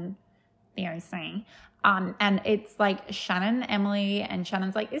on the OC. And it's like Shannon, Emily, and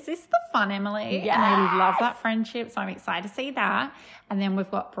Shannon's like, is this the fun, Emily? Yes. And I love that friendship, so I'm excited to see that. And then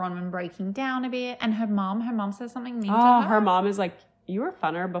we've got Braunwyn breaking down a bit, and her mom says something mean to her. Her mom is like, you were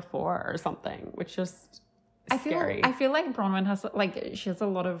funner before or something, which just scary. I feel like Braunwyn has like, she has a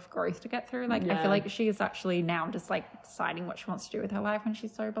lot of growth to get through. Like, I feel like she is actually now just like deciding what she wants to do with her life when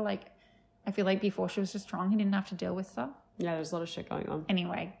she's sober. Like, I feel like before she was just strong, he didn't have to deal with stuff. Yeah, there's a lot of shit going on.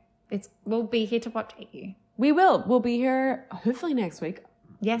 Anyway, we'll be here to update you. We will. We'll be here hopefully next week.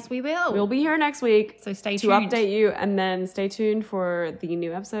 Yes, we will. We'll be here next week. So stay tuned. To update you, and then stay tuned for the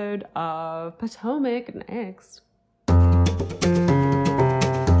new episode of Potomac next.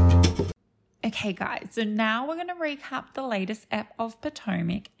 Okay, guys, so now we're going to recap the latest ep of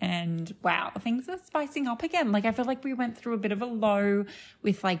Potomac, and wow, things are spicing up again. Like, I feel like we went through a bit of a low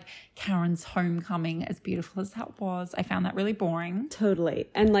with like Karen's homecoming, as beautiful as that was. I found that really boring. Totally.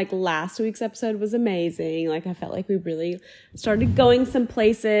 And like last week's episode was amazing. Like, I felt like we really started going some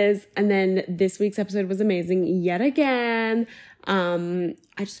places, and then this week's episode was amazing yet again. I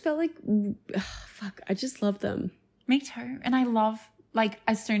just felt like, I just love them. Me too. And I love, like,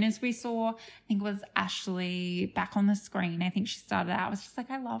 as soon as we saw, I think it was Ashley back on the screen, I think she started out, I was just like,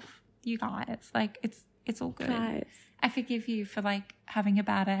 I love you guys. Like, it's all good. Guys. I forgive you for like having a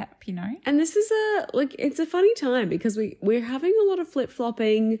bad app, you know? And this is it's a funny time because we're having a lot of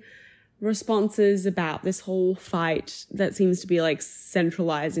flip-flopping responses about this whole fight that seems to be like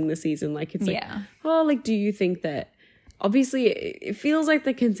centralizing the season. Like, it's like, oh, like, do you think that obviously it feels like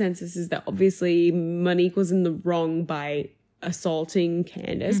the consensus is that obviously Monique was in the wrong by assaulting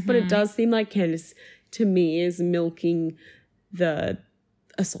Candace, but it does seem like Candace to me is milking the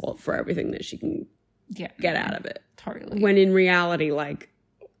assault for everything that she can get out of it. Totally. When in reality, like,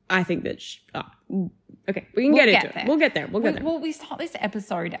 I think that okay, we'll get into it. We'll get there. Well, we start this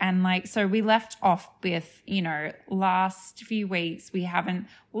episode and like, so we left off with, you know, last few weeks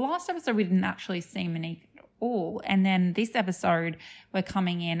last episode we didn't actually see Monique at all. And then this episode we're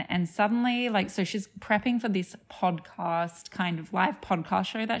coming in and suddenly like, so she's prepping for this podcast, kind of live podcast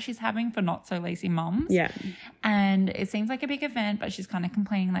show that she's having for Not So Lazy Mums. Yeah. And it seems like a big event, but she's kind of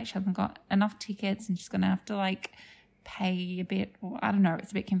complaining like she hasn't got enough tickets and she's going to have to like pay a bit, or I don't know, it's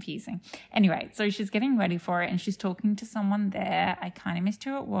a bit confusing. Anyway, so she's getting ready for it and she's talking to someone there. I kind of missed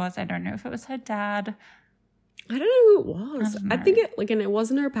who it was. I don't know if it was her dad. I don't know who it was. I think it, like, and it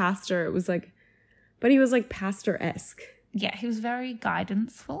wasn't her pastor. It was like, but he was like pastor-esque. Yeah, he was very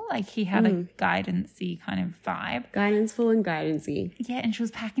guidanceful. Like he had a guidance-y kind of vibe. Guidanceful and guidance-y. Yeah, and she was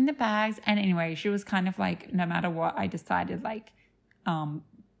packing the bags. And anyway, she was kind of like, no matter what, I decided like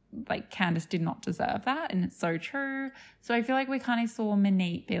Candace did not deserve that, and it's so true. So I feel like we kind of saw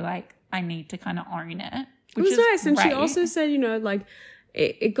Monique be like, I need to kind of own it. Which it was nice, and great. she also said, you know, like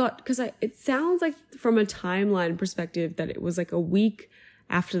it got, because it sounds like from a timeline perspective that it was like a week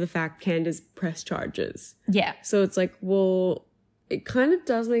after the fact Candace pressed charges. Yeah. So it's like, well, it kind of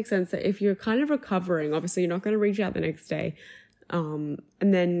does make sense that if you're kind of recovering, obviously you're not going to reach out the next day, and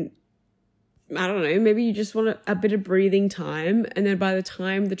then I don't know, maybe you just want a bit of breathing time. And then by the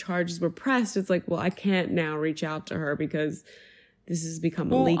time the charges were pressed, it's like, well, I can't now reach out to her because this has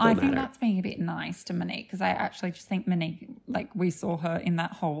become a legal matter. I think that's being a bit nice to Monique, because I actually just think Monique, like we saw her in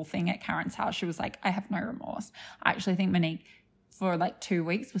that whole thing at Karen's house. She was like, I have no remorse. I actually think Monique for like 2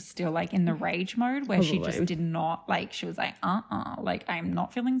 weeks was still like in the rage mode where she just did not like, she was like, like I'm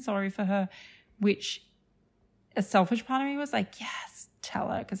not feeling sorry for her, which a selfish part of me was like, yes, tell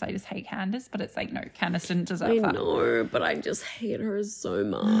her, because I just hate Candace. But it's like, no, Candace didn't deserve that. I know, but I just hate her so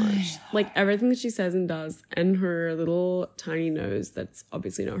much. Like everything that she says and does, and her little tiny nose that's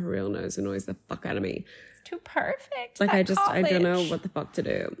obviously not her real nose annoys the fuck out of me. It's too perfect. Like I don't know what the fuck to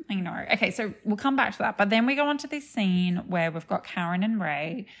do. I know. Okay, so we'll come back to that. But then we go on to this scene where we've got Karen and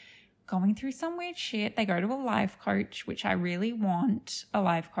Ray going through some weird shit. They go to a life coach, which I really want a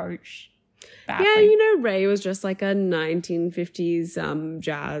life coach. Badly. Yeah, you know, Ray was just like a 1950s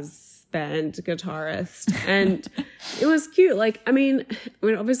jazz band guitarist, and it was cute. Like, I mean,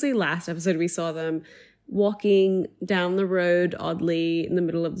 obviously last episode we saw them walking down the road oddly in the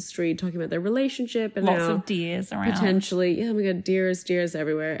middle of the street talking about their relationship and lots of deers around. Potentially, oh my god, deers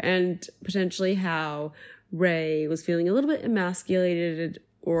everywhere, and potentially how Ray was feeling a little bit emasculated,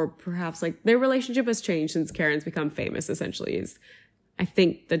 or perhaps like their relationship has changed since Karen's become famous, essentially, is I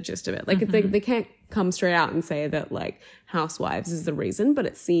think the gist of it. Like they can't come straight out and say that like Housewives is the reason, but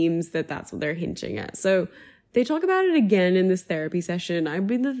it seems that that's what they're hinting at. So they talk about it again in this therapy session. I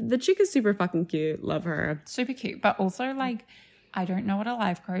mean, the chick is super fucking cute. Love her. Super cute. But also like, I don't know what a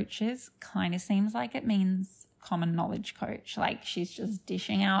life coach is. Kind of seems like it means common knowledge coach. Like she's just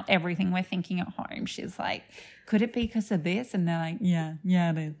dishing out everything we're thinking at home. She's like, could it be because of this? And they're like, yeah,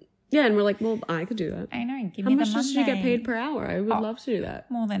 it is. Yeah, and we're like, well, I could do that. I know. Give How me much the does Monday. she get paid per hour? I would love to do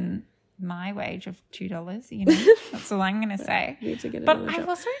that. More than my wage of $2, you know. That's all I'm going to say. Need to get but I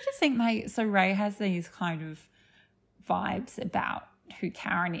also just think like, so Ray has these kind of vibes about who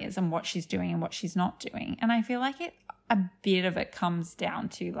Karen is and what she's doing and what she's not doing. And I feel like a bit of it comes down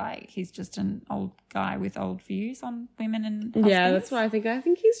to like, he's just an old guy with old views on women and husbands. Yeah, that's what I think. I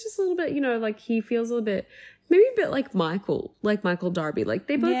think he's just a little bit, you know, like he feels a little bit, maybe a bit like Michael Darby. Like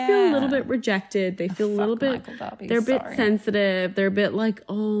they both feel a little bit rejected. They feel a little bit, they're a bit sensitive. They're a bit like,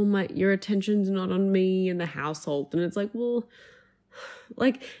 oh my, your attention's not on me and the household. And it's like, well,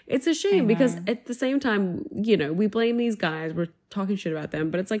 like it's a shame because at the same time, you know, we blame these guys. We're talking shit about them,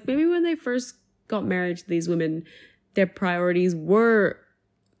 but it's like maybe when they first got married to these women, their priorities were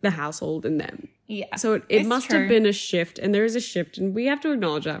the household and them. Yeah. So it must have been a shift, and there is a shift, and we have to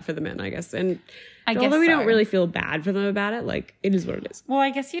acknowledge that for the men, I guess. And although we don't really feel bad for them about it, like it is what it is. Well, I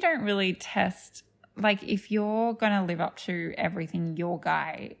guess you don't really test, like if you're going to live up to everything your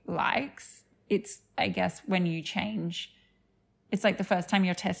guy likes, it's, I guess, when you change, it's like the first time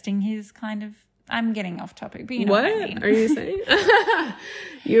you're testing his kind of, I'm getting off topic, but you know what I mean. Are you saying?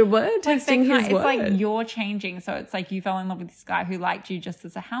 You're what? Testing his it's word? Like you're changing. So it's like you fell in love with this guy who liked you just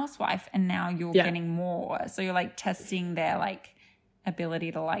as a housewife, and now you're getting more. So you're like testing their like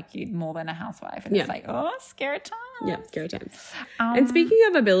ability to like you more than a housewife. And it's like, oh, scary times. Yeah, scary times. And speaking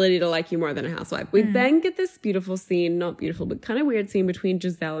of ability to like you more than a housewife, we then get this beautiful scene, not beautiful, but kind of weird scene between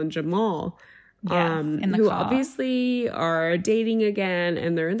Giselle and Jamal. In the who car. Obviously are dating again,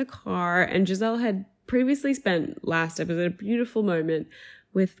 and they're in the car, and Giselle had previously spent last episode a beautiful moment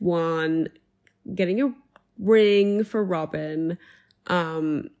with Juan getting a ring for Robin.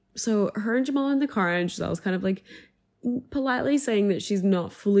 So her and Jamal in the car, and Giselle's kind of like politely saying that she's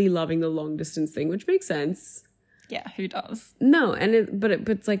not fully loving the long distance thing, which makes sense. Yeah, who does? No, and but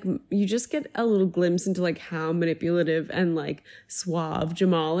it's like you just get a little glimpse into like how manipulative and like suave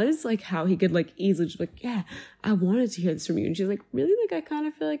Jamal is, like how he could like easily just like, yeah, I wanted to hear this from you, and she's like, really? Like I kind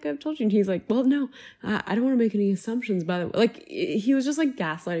of feel like I've told you, and he's like, well, no, I don't want to make any assumptions by the way. Like he was just like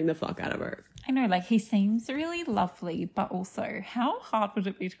gaslighting the fuck out of her. I know, like he seems really lovely, but also how hard would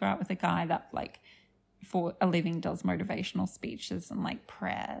it be to go out with a guy that like for a living does motivational speeches and like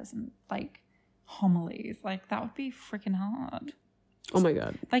prayers and like homilies? Like that would be freaking hard. Oh my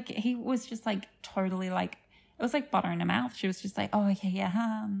God. Like he was just like totally like, it was like butter in her mouth. She was just like, oh, okay,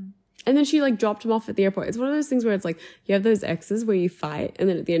 yeah. And then she like dropped him off at the airport. It's one of those things where it's like you have those exes where you fight and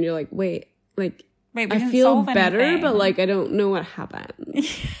then at the end you're like, wait, I feel better, but like I don't know what happened.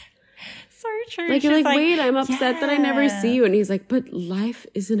 So true. Like you're like, wait, I'm upset that I never see you. And he's like, but life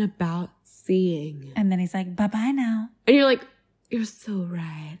isn't about seeing. And then he's like, bye-bye now. And you're like, you're so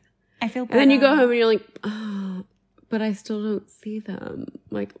right. I feel better. And then you go home and you're like, oh, but I still don't see them.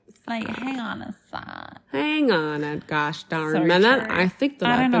 Like hang on a sec. Hang on a gosh darn minute. I think that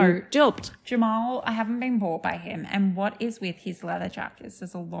I've been duped. Jamal, I haven't been bought by him. And what is with his leather jackets?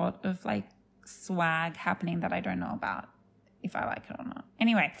 There's a lot of like swag happening that I don't know about, if I like it or not.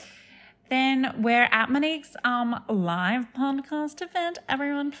 Anyway, then we're at Monique's live podcast event.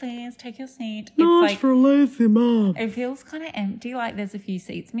 Everyone, please take your seat. Not like, for lazy mom. It feels kind of empty, like there's a few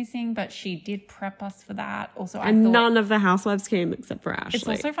seats missing, but she did prep us for that. Also, none of the housewives came except for Ashley. It's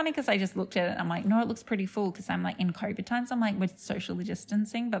also funny because I just looked at it and I'm like, no, it looks pretty full because I'm like in COVID times. I'm like, we're socially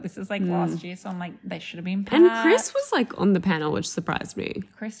distancing, but this is like last year, so I'm like, they should have been packed. And Chris was like on the panel, which surprised me.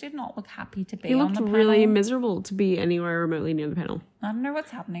 Chris did not look happy to be on the panel. He looked really miserable to be anywhere remotely near the panel. I don't know what's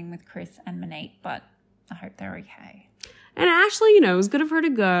happening with Chris and Monique, but I hope they're okay. And Ashley, it was good of her to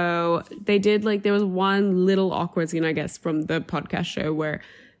go. They did there was one little awkward scene, I guess, from the podcast show where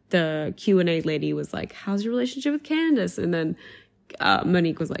the Q&A lady was like, how's your relationship with Candace? And then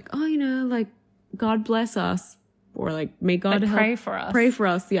Monique was like, oh, God bless us. Or may God help. Pray for us. Pray for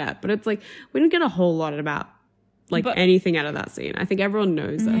us, yeah. But it's we didn't get a whole lot about anything out of that scene. I think everyone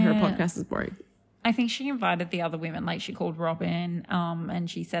knows that her podcast is boring. I think she invited the other women, she called Robin, and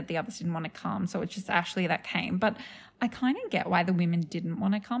she said the others didn't want to come, so it's just Ashley that came. But I kind of get why the women didn't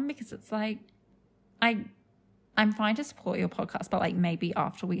want to come because it's I'm fine to support your podcast, but maybe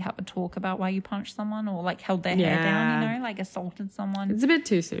after we have a talk about why you punched someone or held their hair down, assaulted someone. It's a bit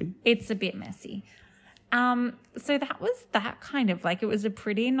too soon. It's a bit messy. So that was that kind of it was a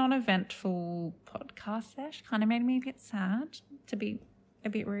pretty non-eventful podcast sesh. Kind of made me a bit sad to be a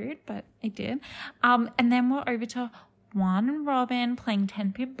bit rude, but it did. And then we're over to Juan and Robin playing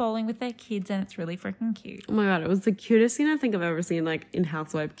 10-pin bowling with their kids, and it's really freaking cute. Oh my God, it was the cutest scene I think I've ever seen in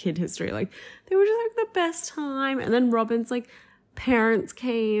housewife kid history. They were just the best time. And then Robin's parents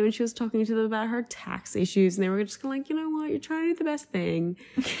came and she was talking to them about her tax issues, and they were just you know what, you're trying to do the best thing.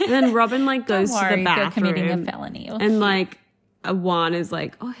 And then Robin goes to the bathroom. You're committing a felony. And Juan is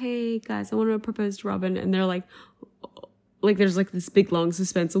oh hey guys, I want to propose to Robin, and they're there's this big long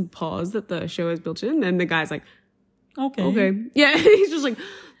suspenseful pause that the show has built in, and the guy's okay. Yeah, he's just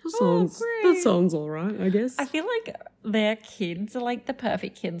that sounds all right, I guess. I feel their kids are the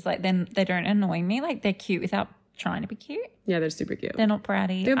perfect kids. Then they don't annoy me. They're cute without trying to be cute. Yeah, they're super cute. They're not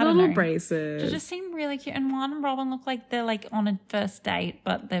bratty. They have little braces. They just seem really cute. And Juan and Robin look like they're on a first date,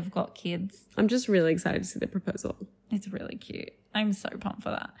 but they've got kids. I'm just really excited to see the proposal. It's really cute. I'm so pumped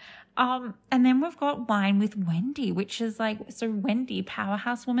for that. And then we've got Wine with Wendy, which is so Wendy,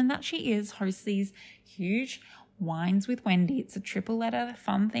 powerhouse woman that she is, hosts these huge Wines with Wendy. It's a triple letter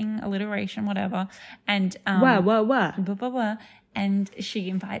fun thing, alliteration, whatever. And blah, blah, blah. And she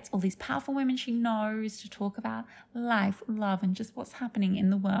invites all these powerful women she knows to talk about life, love, and just what's happening in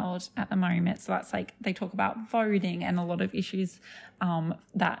the world at the moment. So that's they talk about voting and a lot of issues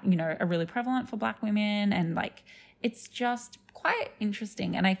that, are really prevalent for Black women. And it's just quite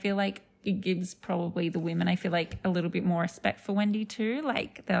interesting. And I feel it gives probably the women, I feel a little bit more respect for Wendy too.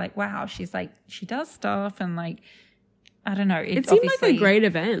 They're wow, she's she does stuff, and I don't know. It seemed like a great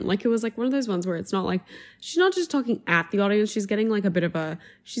event. It was one of those ones where it's not she's not just talking at the audience. She's getting a bit of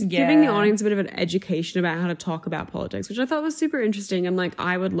she's giving the audience a bit of an education about how to talk about politics, which I thought was super interesting. And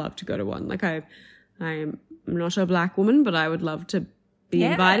I would love to go to one. I'm not a Black woman, but I would love to be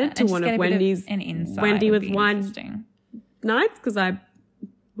invited to one of Wendy's Wendy with Wine nights, because I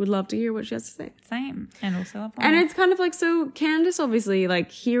would love to hear what she has to say. Same. And also love wine. And it's kind of so Candace obviously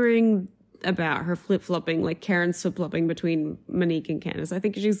hearing about her flip-flopping, like Karen's flip-flopping between Monique and Candace. I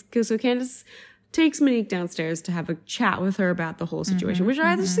think so Candace takes Monique downstairs to have a chat with her about the whole situation, which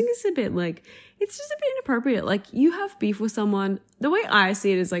I just think is a bit like, it's just a bit inappropriate. Like, you have beef with someone. The way I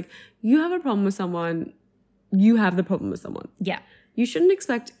see it is like, you have a problem with someone, you have the problem with someone. Yeah. You shouldn't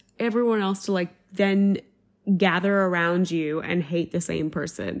expect everyone else to like then gather around you and hate the same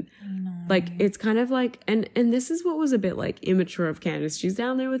person. Like, it's kind of like, and this is what was a bit like immature of Candace. She's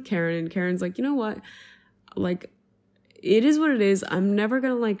down there with Karen, and Karen's like, you know what? Like, it is what it is. I'm never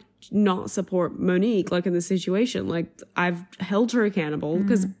going to like not support Monique, like in this situation. Like, I've held her accountable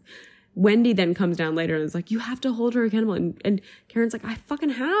because Wendy then comes down later and is like, you have to hold her accountable. And Karen's like, I fucking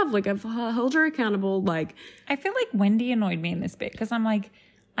have. Like, I've held her accountable. Like, I feel like Wendy annoyed me in this bit because I'm like,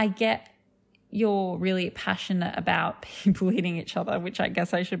 I get you're really passionate about people hitting each other, which I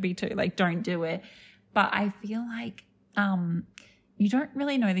guess I should be too. Like, don't do it. But I feel like you don't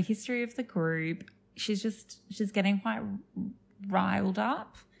really know the history of the group. She's getting quite riled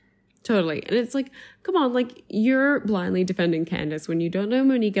up. Totally. And it's like, come on, like, you're blindly defending Candace when you don't know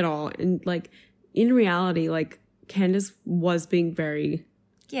Monique at all. And like, in reality, like, Candace was being very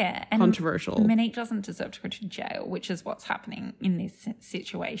and controversial. Monique doesn't deserve to go to jail, which is what's happening in this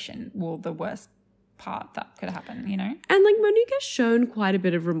situation. Well, the worst part that could happen, you know? And like, Monique has shown quite a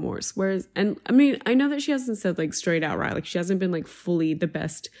bit of remorse. Whereas, and I mean, I know that she hasn't said like straight out right. Like, she hasn't been like fully the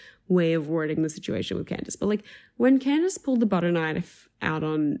best way of wording the situation with Candace. But like, when Candace pulled the butter knife out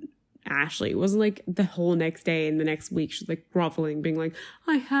on Ashley, it wasn't like the whole next day and the next week she's like groveling, being like,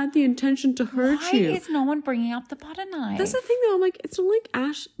 I had the intention to hurt you. Why is no one bringing up the butter knife? That's the thing though. I'm like, it's not like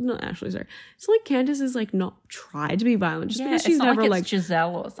it's not like Candace is like not tried to be violent just because she's never like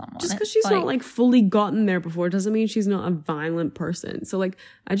Giselle or someone. Just because she's not like fully gotten there before doesn't mean she's not a violent person. So like,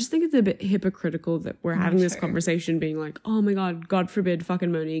 I just think it's a bit hypocritical that we're having this conversation being like, oh my God forbid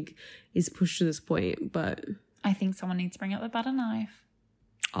fucking Monique is pushed to this point. But I think someone needs to bring up the butter knife.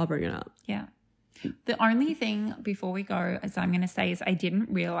 I'll bring it up. Yeah. The only thing before we go, as I'm going to say, is I didn't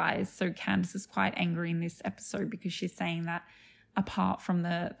realize. So Candace is quite angry in this episode because she's saying that apart from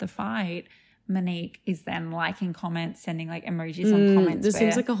the fight, Monique is then liking comments, sending like emojis on comments. There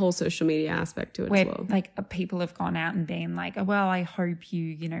seems like a whole social media aspect to it where, as well. Like, people have gone out and been like, oh, well, I hope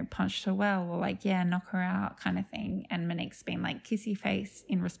you know, punched her well, or like, yeah, knock her out kind of thing. And Monique's been like kissy face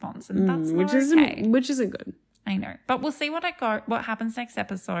in response, and that's not okay. Which isn't good. I know. But we'll see what happens next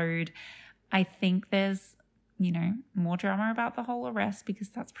episode. I think there's, you know, more drama about the whole arrest because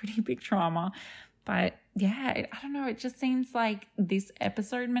that's pretty big drama. But yeah, I don't know. It just seems like this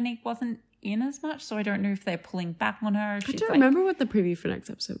episode Monique wasn't in as much. So I don't know if they're pulling back on her. I don't remember what the preview for next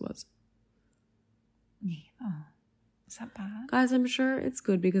episode was. Yeah. Oh, is that bad? Guys, I'm sure it's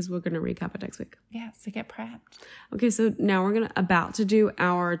good because we're going to recap it next week. Yeah, so get prepped. Okay, so now we're about to do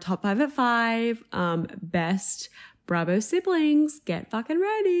our top 5 at 5 best Bravo siblings. Get fucking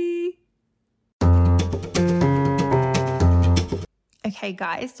ready. Okay,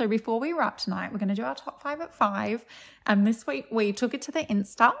 guys, so before we wrap tonight, we're going to do our top 5 at 5. And this week we took it to the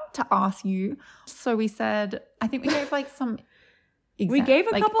Insta to ask you. So we said, I think we gave like some... We gave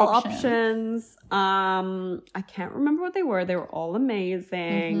a couple options. I can't remember what they were. They were all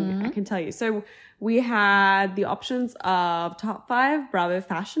amazing. I can tell you. So we had the options of top 5 Bravo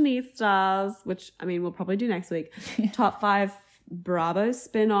fashionistas, which I mean we'll probably do next week. Top 5 Bravo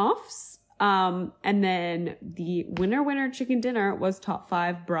spin-offs. And then the winner chicken dinner was top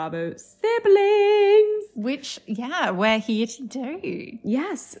 5 Bravo siblings. Which, yeah, we're here to do.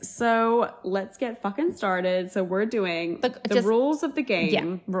 Yes. So let's get fucking started. So we're doing the rules of the game.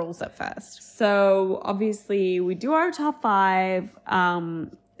 Yeah, rules at first. So obviously we do our top 5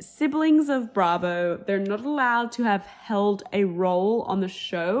 siblings of Bravo. They're not allowed to have held a role on the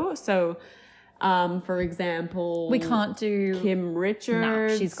show. So for example, we can't do Kim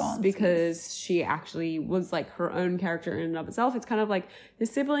Richards. Nah, she's gone because she actually was like her own character in and of itself. It's kind of like the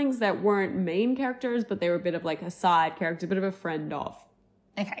siblings that weren't main characters, but they were a bit of like a side character, a bit of a friend of.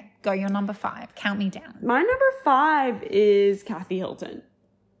 Okay, go your number 5. Count me down. My number 5 is Kathy Hilton.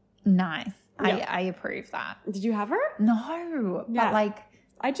 Nice. Yeah. I approve that. Did you have her? No, yeah. But like,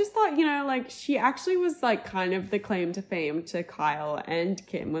 I just thought, you know, like she actually was like kind of the claim to fame to Kyle and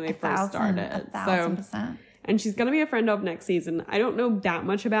Kim when they first started. 1,000%. And she's going to be a friend of next season. I don't know that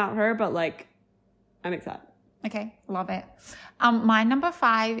much about her, but like I'm excited. Okay, love it. My number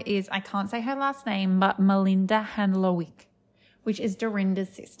 5 is, I can't say her last name, but Melinda Handlowick, which is Dorinda's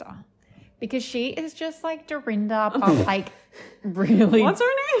sister. Because she is just like Dorinda, but like really. What's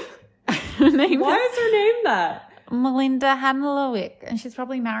her name? Her name Why is her name that? Melinda Handlowick, and she's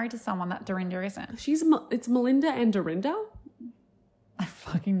probably married to someone that Dorinda isn't. It's Melinda and Dorinda? I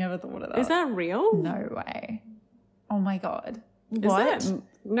fucking never thought of that. Is that real? No way. Oh my God. What?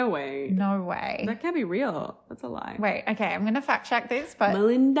 No way. No way. That can't be real. That's a lie. Wait, okay, I'm going to fact check this, but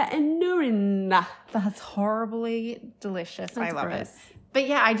Melinda and Norinda. that's horribly delicious. I love gross. it. But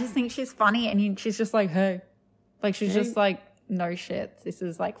yeah, I just think she's funny and she's just like, hey. Like she's just like, no shit. This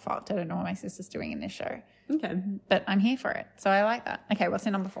is like fucked. I don't know what my sister's doing in this show. Okay. But I'm here for it. So I like that. Okay, what's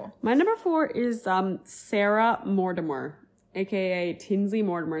your number 4? My number 4 is Sarah Mortimer, a.k.a. Tinsley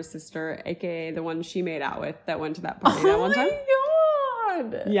Mortimer's sister, a.k.a. the one she made out with that went to that party that one time. Oh my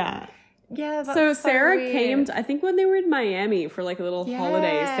God. Yeah. Yeah, that's so Sarah weird. came I think when they were in Miami for like a little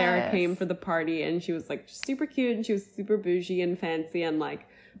holiday, Sarah Yes. came for the party and she was like super cute and she was super bougie and fancy and like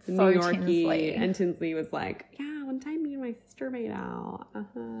So New Yorkie. Tinsley. And Tinsley was like, yeah, one time me and my sister made out.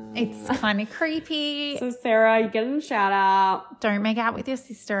 It's kind of creepy. So Sarah, you get a shout out. Don't make out with your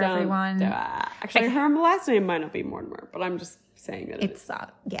sister, Don't everyone. do it. Actually, her last name might not be Mortimer, but I'm just saying that It's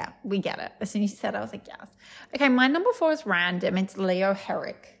yeah, we get it. As soon as you said it, I was like, yes. Okay, my number 4 is random. It's Leo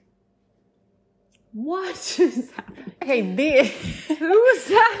Herrick. What is happening? Okay, this. Who is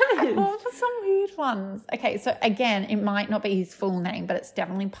that? I gone for some weird ones. Okay, so again, it might not be his full name, but it's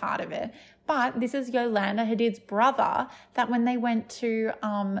definitely part of it. But this is Yolanda Hadid's brother that when they went to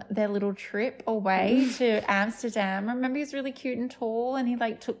their little trip away to Amsterdam, remember he was really cute and tall and he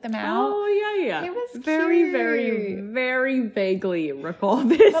like took them out? Oh, yeah. He was very, cute. very, very vaguely recall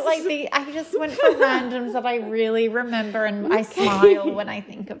this. But like I just went for randoms that I really remember and I smile when I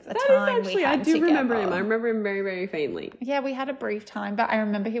think of the time we had I do together. remember him. I remember him very, very faintly. Yeah, we had a brief time, but I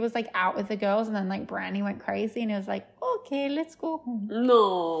remember he was like out with the girls and then like Brandy went crazy and he was like, okay, let's go home.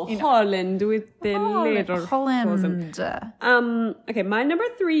 No, Holland with the little Holland. Okay, my number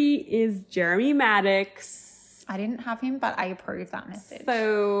 3 is Jeremy Maddox. I didn't have him, but I approve that message.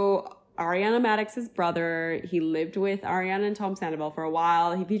 So Ariana Maddox's brother, he lived with Ariana and Tom Sandoval for a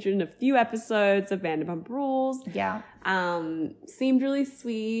while. He featured in a few episodes of Vanderpump Rules. Yeah. Seemed really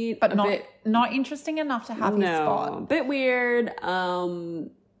sweet. But not interesting enough to have his spot. A bit weird.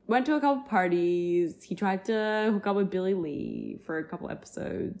 Went to a couple parties. He tried to hook up with Billy Lee for a couple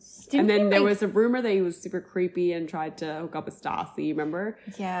episodes. And then there was a rumor that he was super creepy and tried to hook up with Stassi, remember?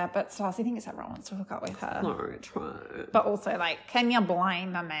 Yeah, but Stassi thinks everyone wants to hook up with her. Alright, try. But also, like, can you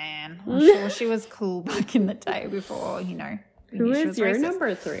blame the man? I'm sure she was cool back in the day before, you know. Who is your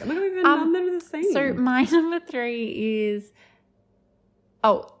number 3? Oh my God, we've been none that are the same. So my number 3 is...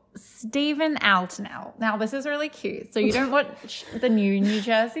 Stephen Altenell. Now, this is really cute. So you don't watch the New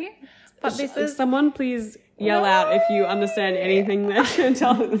Jersey, but this is... Someone please yell out if you understand anything there.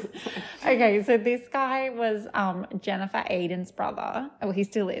 Tell us. Okay, so this guy was Jennifer Aiden's brother. Well, he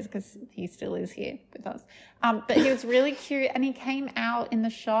still is because he still is here with us. But he was really cute and he came out in the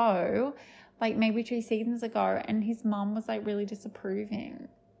show like maybe 2 seasons ago and his mum was like really disapproving.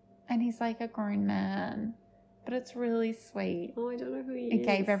 And he's like a grown man. But it's really sweet. Oh, I don't know who he is. He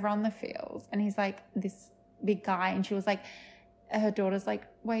gave everyone the feels. And he's like this big guy. And she was like, her daughter's like,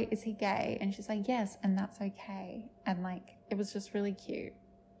 wait, is he gay? And she's like, yes, and that's okay. And like, it was just really cute.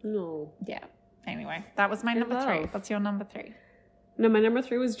 No. Yeah. Anyway, that was my number 3. What's your number 3? No, my number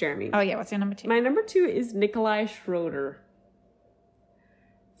 3 was Jeremy. Oh, yeah. What's your number 2? My number 2 is Nikolai Schroeder.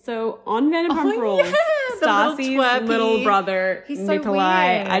 So on Vanderpump Rules, Stassi's little brother, He's so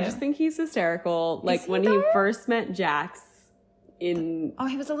Nikolai, weird. I just think he's hysterical. Like when he first met Jax in... Oh,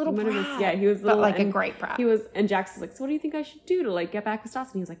 he was a little brat. Yeah, he was but like a great brat. And Jax was like, so what do you think I should do to like get back with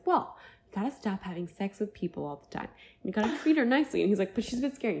Stassi? And he was like, well, you gotta stop having sex with people all the time. And you gotta treat her nicely. And he's like, but she's a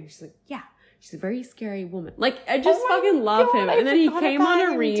bit scary. And she's like, yeah. She's a very scary woman. Like, I just fucking love him. And then he came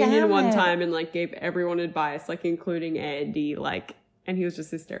on a reunion one time and like gave everyone advice, like including Andy, like... And he was just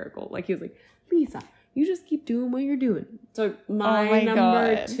hysterical. Like, he was like, Lisa, you just keep doing what you're doing. So my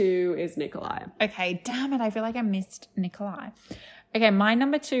number 2 is Nikolai. Okay, damn it. I feel like I missed Nikolai. Okay, my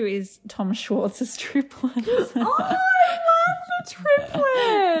number 2 is Tom Schwartz's triplets. Oh, I love the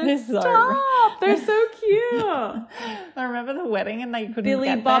triplets. Stop. They're so cute. I remember the wedding and they couldn't Billy,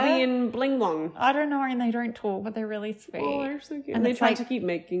 get Bobby, there. and Bling Blong. I don't know, and they don't talk, but they're really sweet. Oh, they're so cute. And they it's tried like, to keep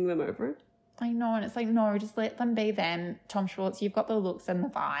making them over. I know, and it's like, no, just let them be them. Tom Schwartz, you've got the looks and the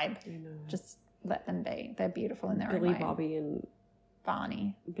vibe. I know. Just let them be. They're beautiful in their own Billy, way. Bobby, and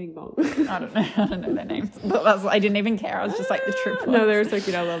Barney. Bing Bong. I don't know their names. But I didn't even care. I was just like the triplets. No, they were so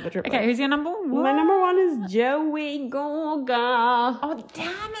cute. I love the triplets. Okay, who's your number 1? My number 1 is Joey Gorga. Oh,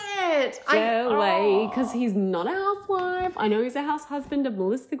 damn it. Joey, because he's not a housewife. I know he's a house husband of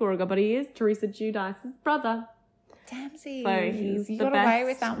Melissa Gorga, but he is Teresa Giudice's brother. Damsey. So he's you the got best, away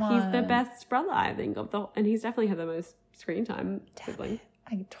with that one. He's the best brother, I think, and he's definitely had the most screen time sibling.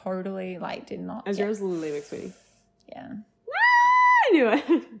 I totally did not. As yours, Lily McSweeney. Yeah. I knew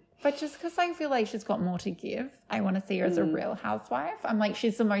it. But just because I feel like she's got more to give, I want to see her as a real housewife. I'm like,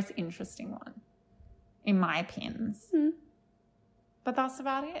 she's the most interesting one, in my opinions. But that's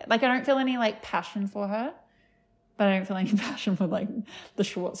about it. Like, I don't feel any, like, passion for her. But I don't feel any passion for, like, the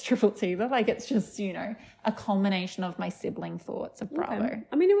Schwartz triplets either. Like, it's just, you know, a culmination of my sibling thoughts of Bravo. Okay.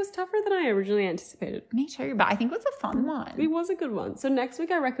 I mean, it was tougher than I originally anticipated. Me too, but I think it was a fun one. It was a good one. So next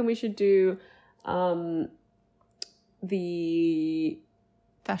week, I reckon we should do the...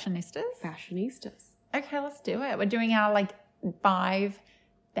 Fashionistas. Okay, let's do it. We're doing our, like, 5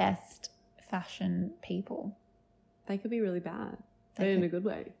 best fashion people. They could be really bad. But in a good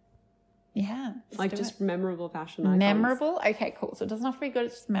way. Yeah. Like just memorable fashion icons. Memorable? Okay, cool. So it doesn't have to be good,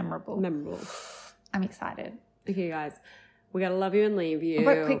 it's just memorable. Memorable. I'm excited. Okay, guys. We got to love you and leave you.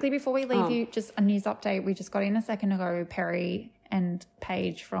 But quickly before we leave you, just a news update. We just got in a second ago, Perry and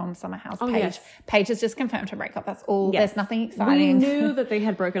Paige from Summer House. Paige has just confirmed her breakup. That's all. Yes. There's nothing exciting. We knew that they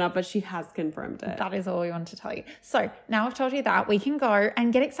had broken up, but she has confirmed it. That is all we wanted to tell you. So now I've told you that, we can go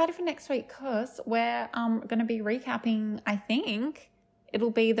and get excited for next week because we're going to be recapping, I think it'll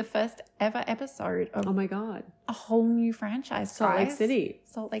be the first ever episode of oh my God, a whole new franchise. Salt Lake City.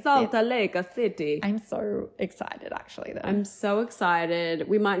 Salt Lake City. I'm so excited, actually. Though. I'm so excited.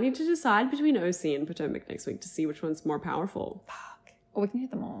 We might need to decide between OC and Potomac next week to see which one's more powerful. Fuck. Or we can do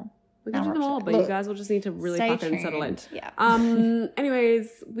them all. We can do them all, but you guys will just need to really fucking settle in. Yeah.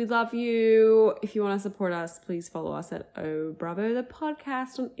 Anyways, we love you. If you want to support us, please follow us at Oh Bravo the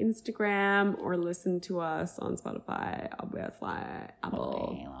podcast on Instagram or listen to us on Spotify, obviously.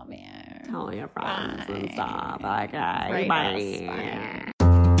 Apple. We love you. Tell your friends and stuff. Okay.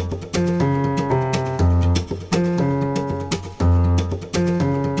 Bye.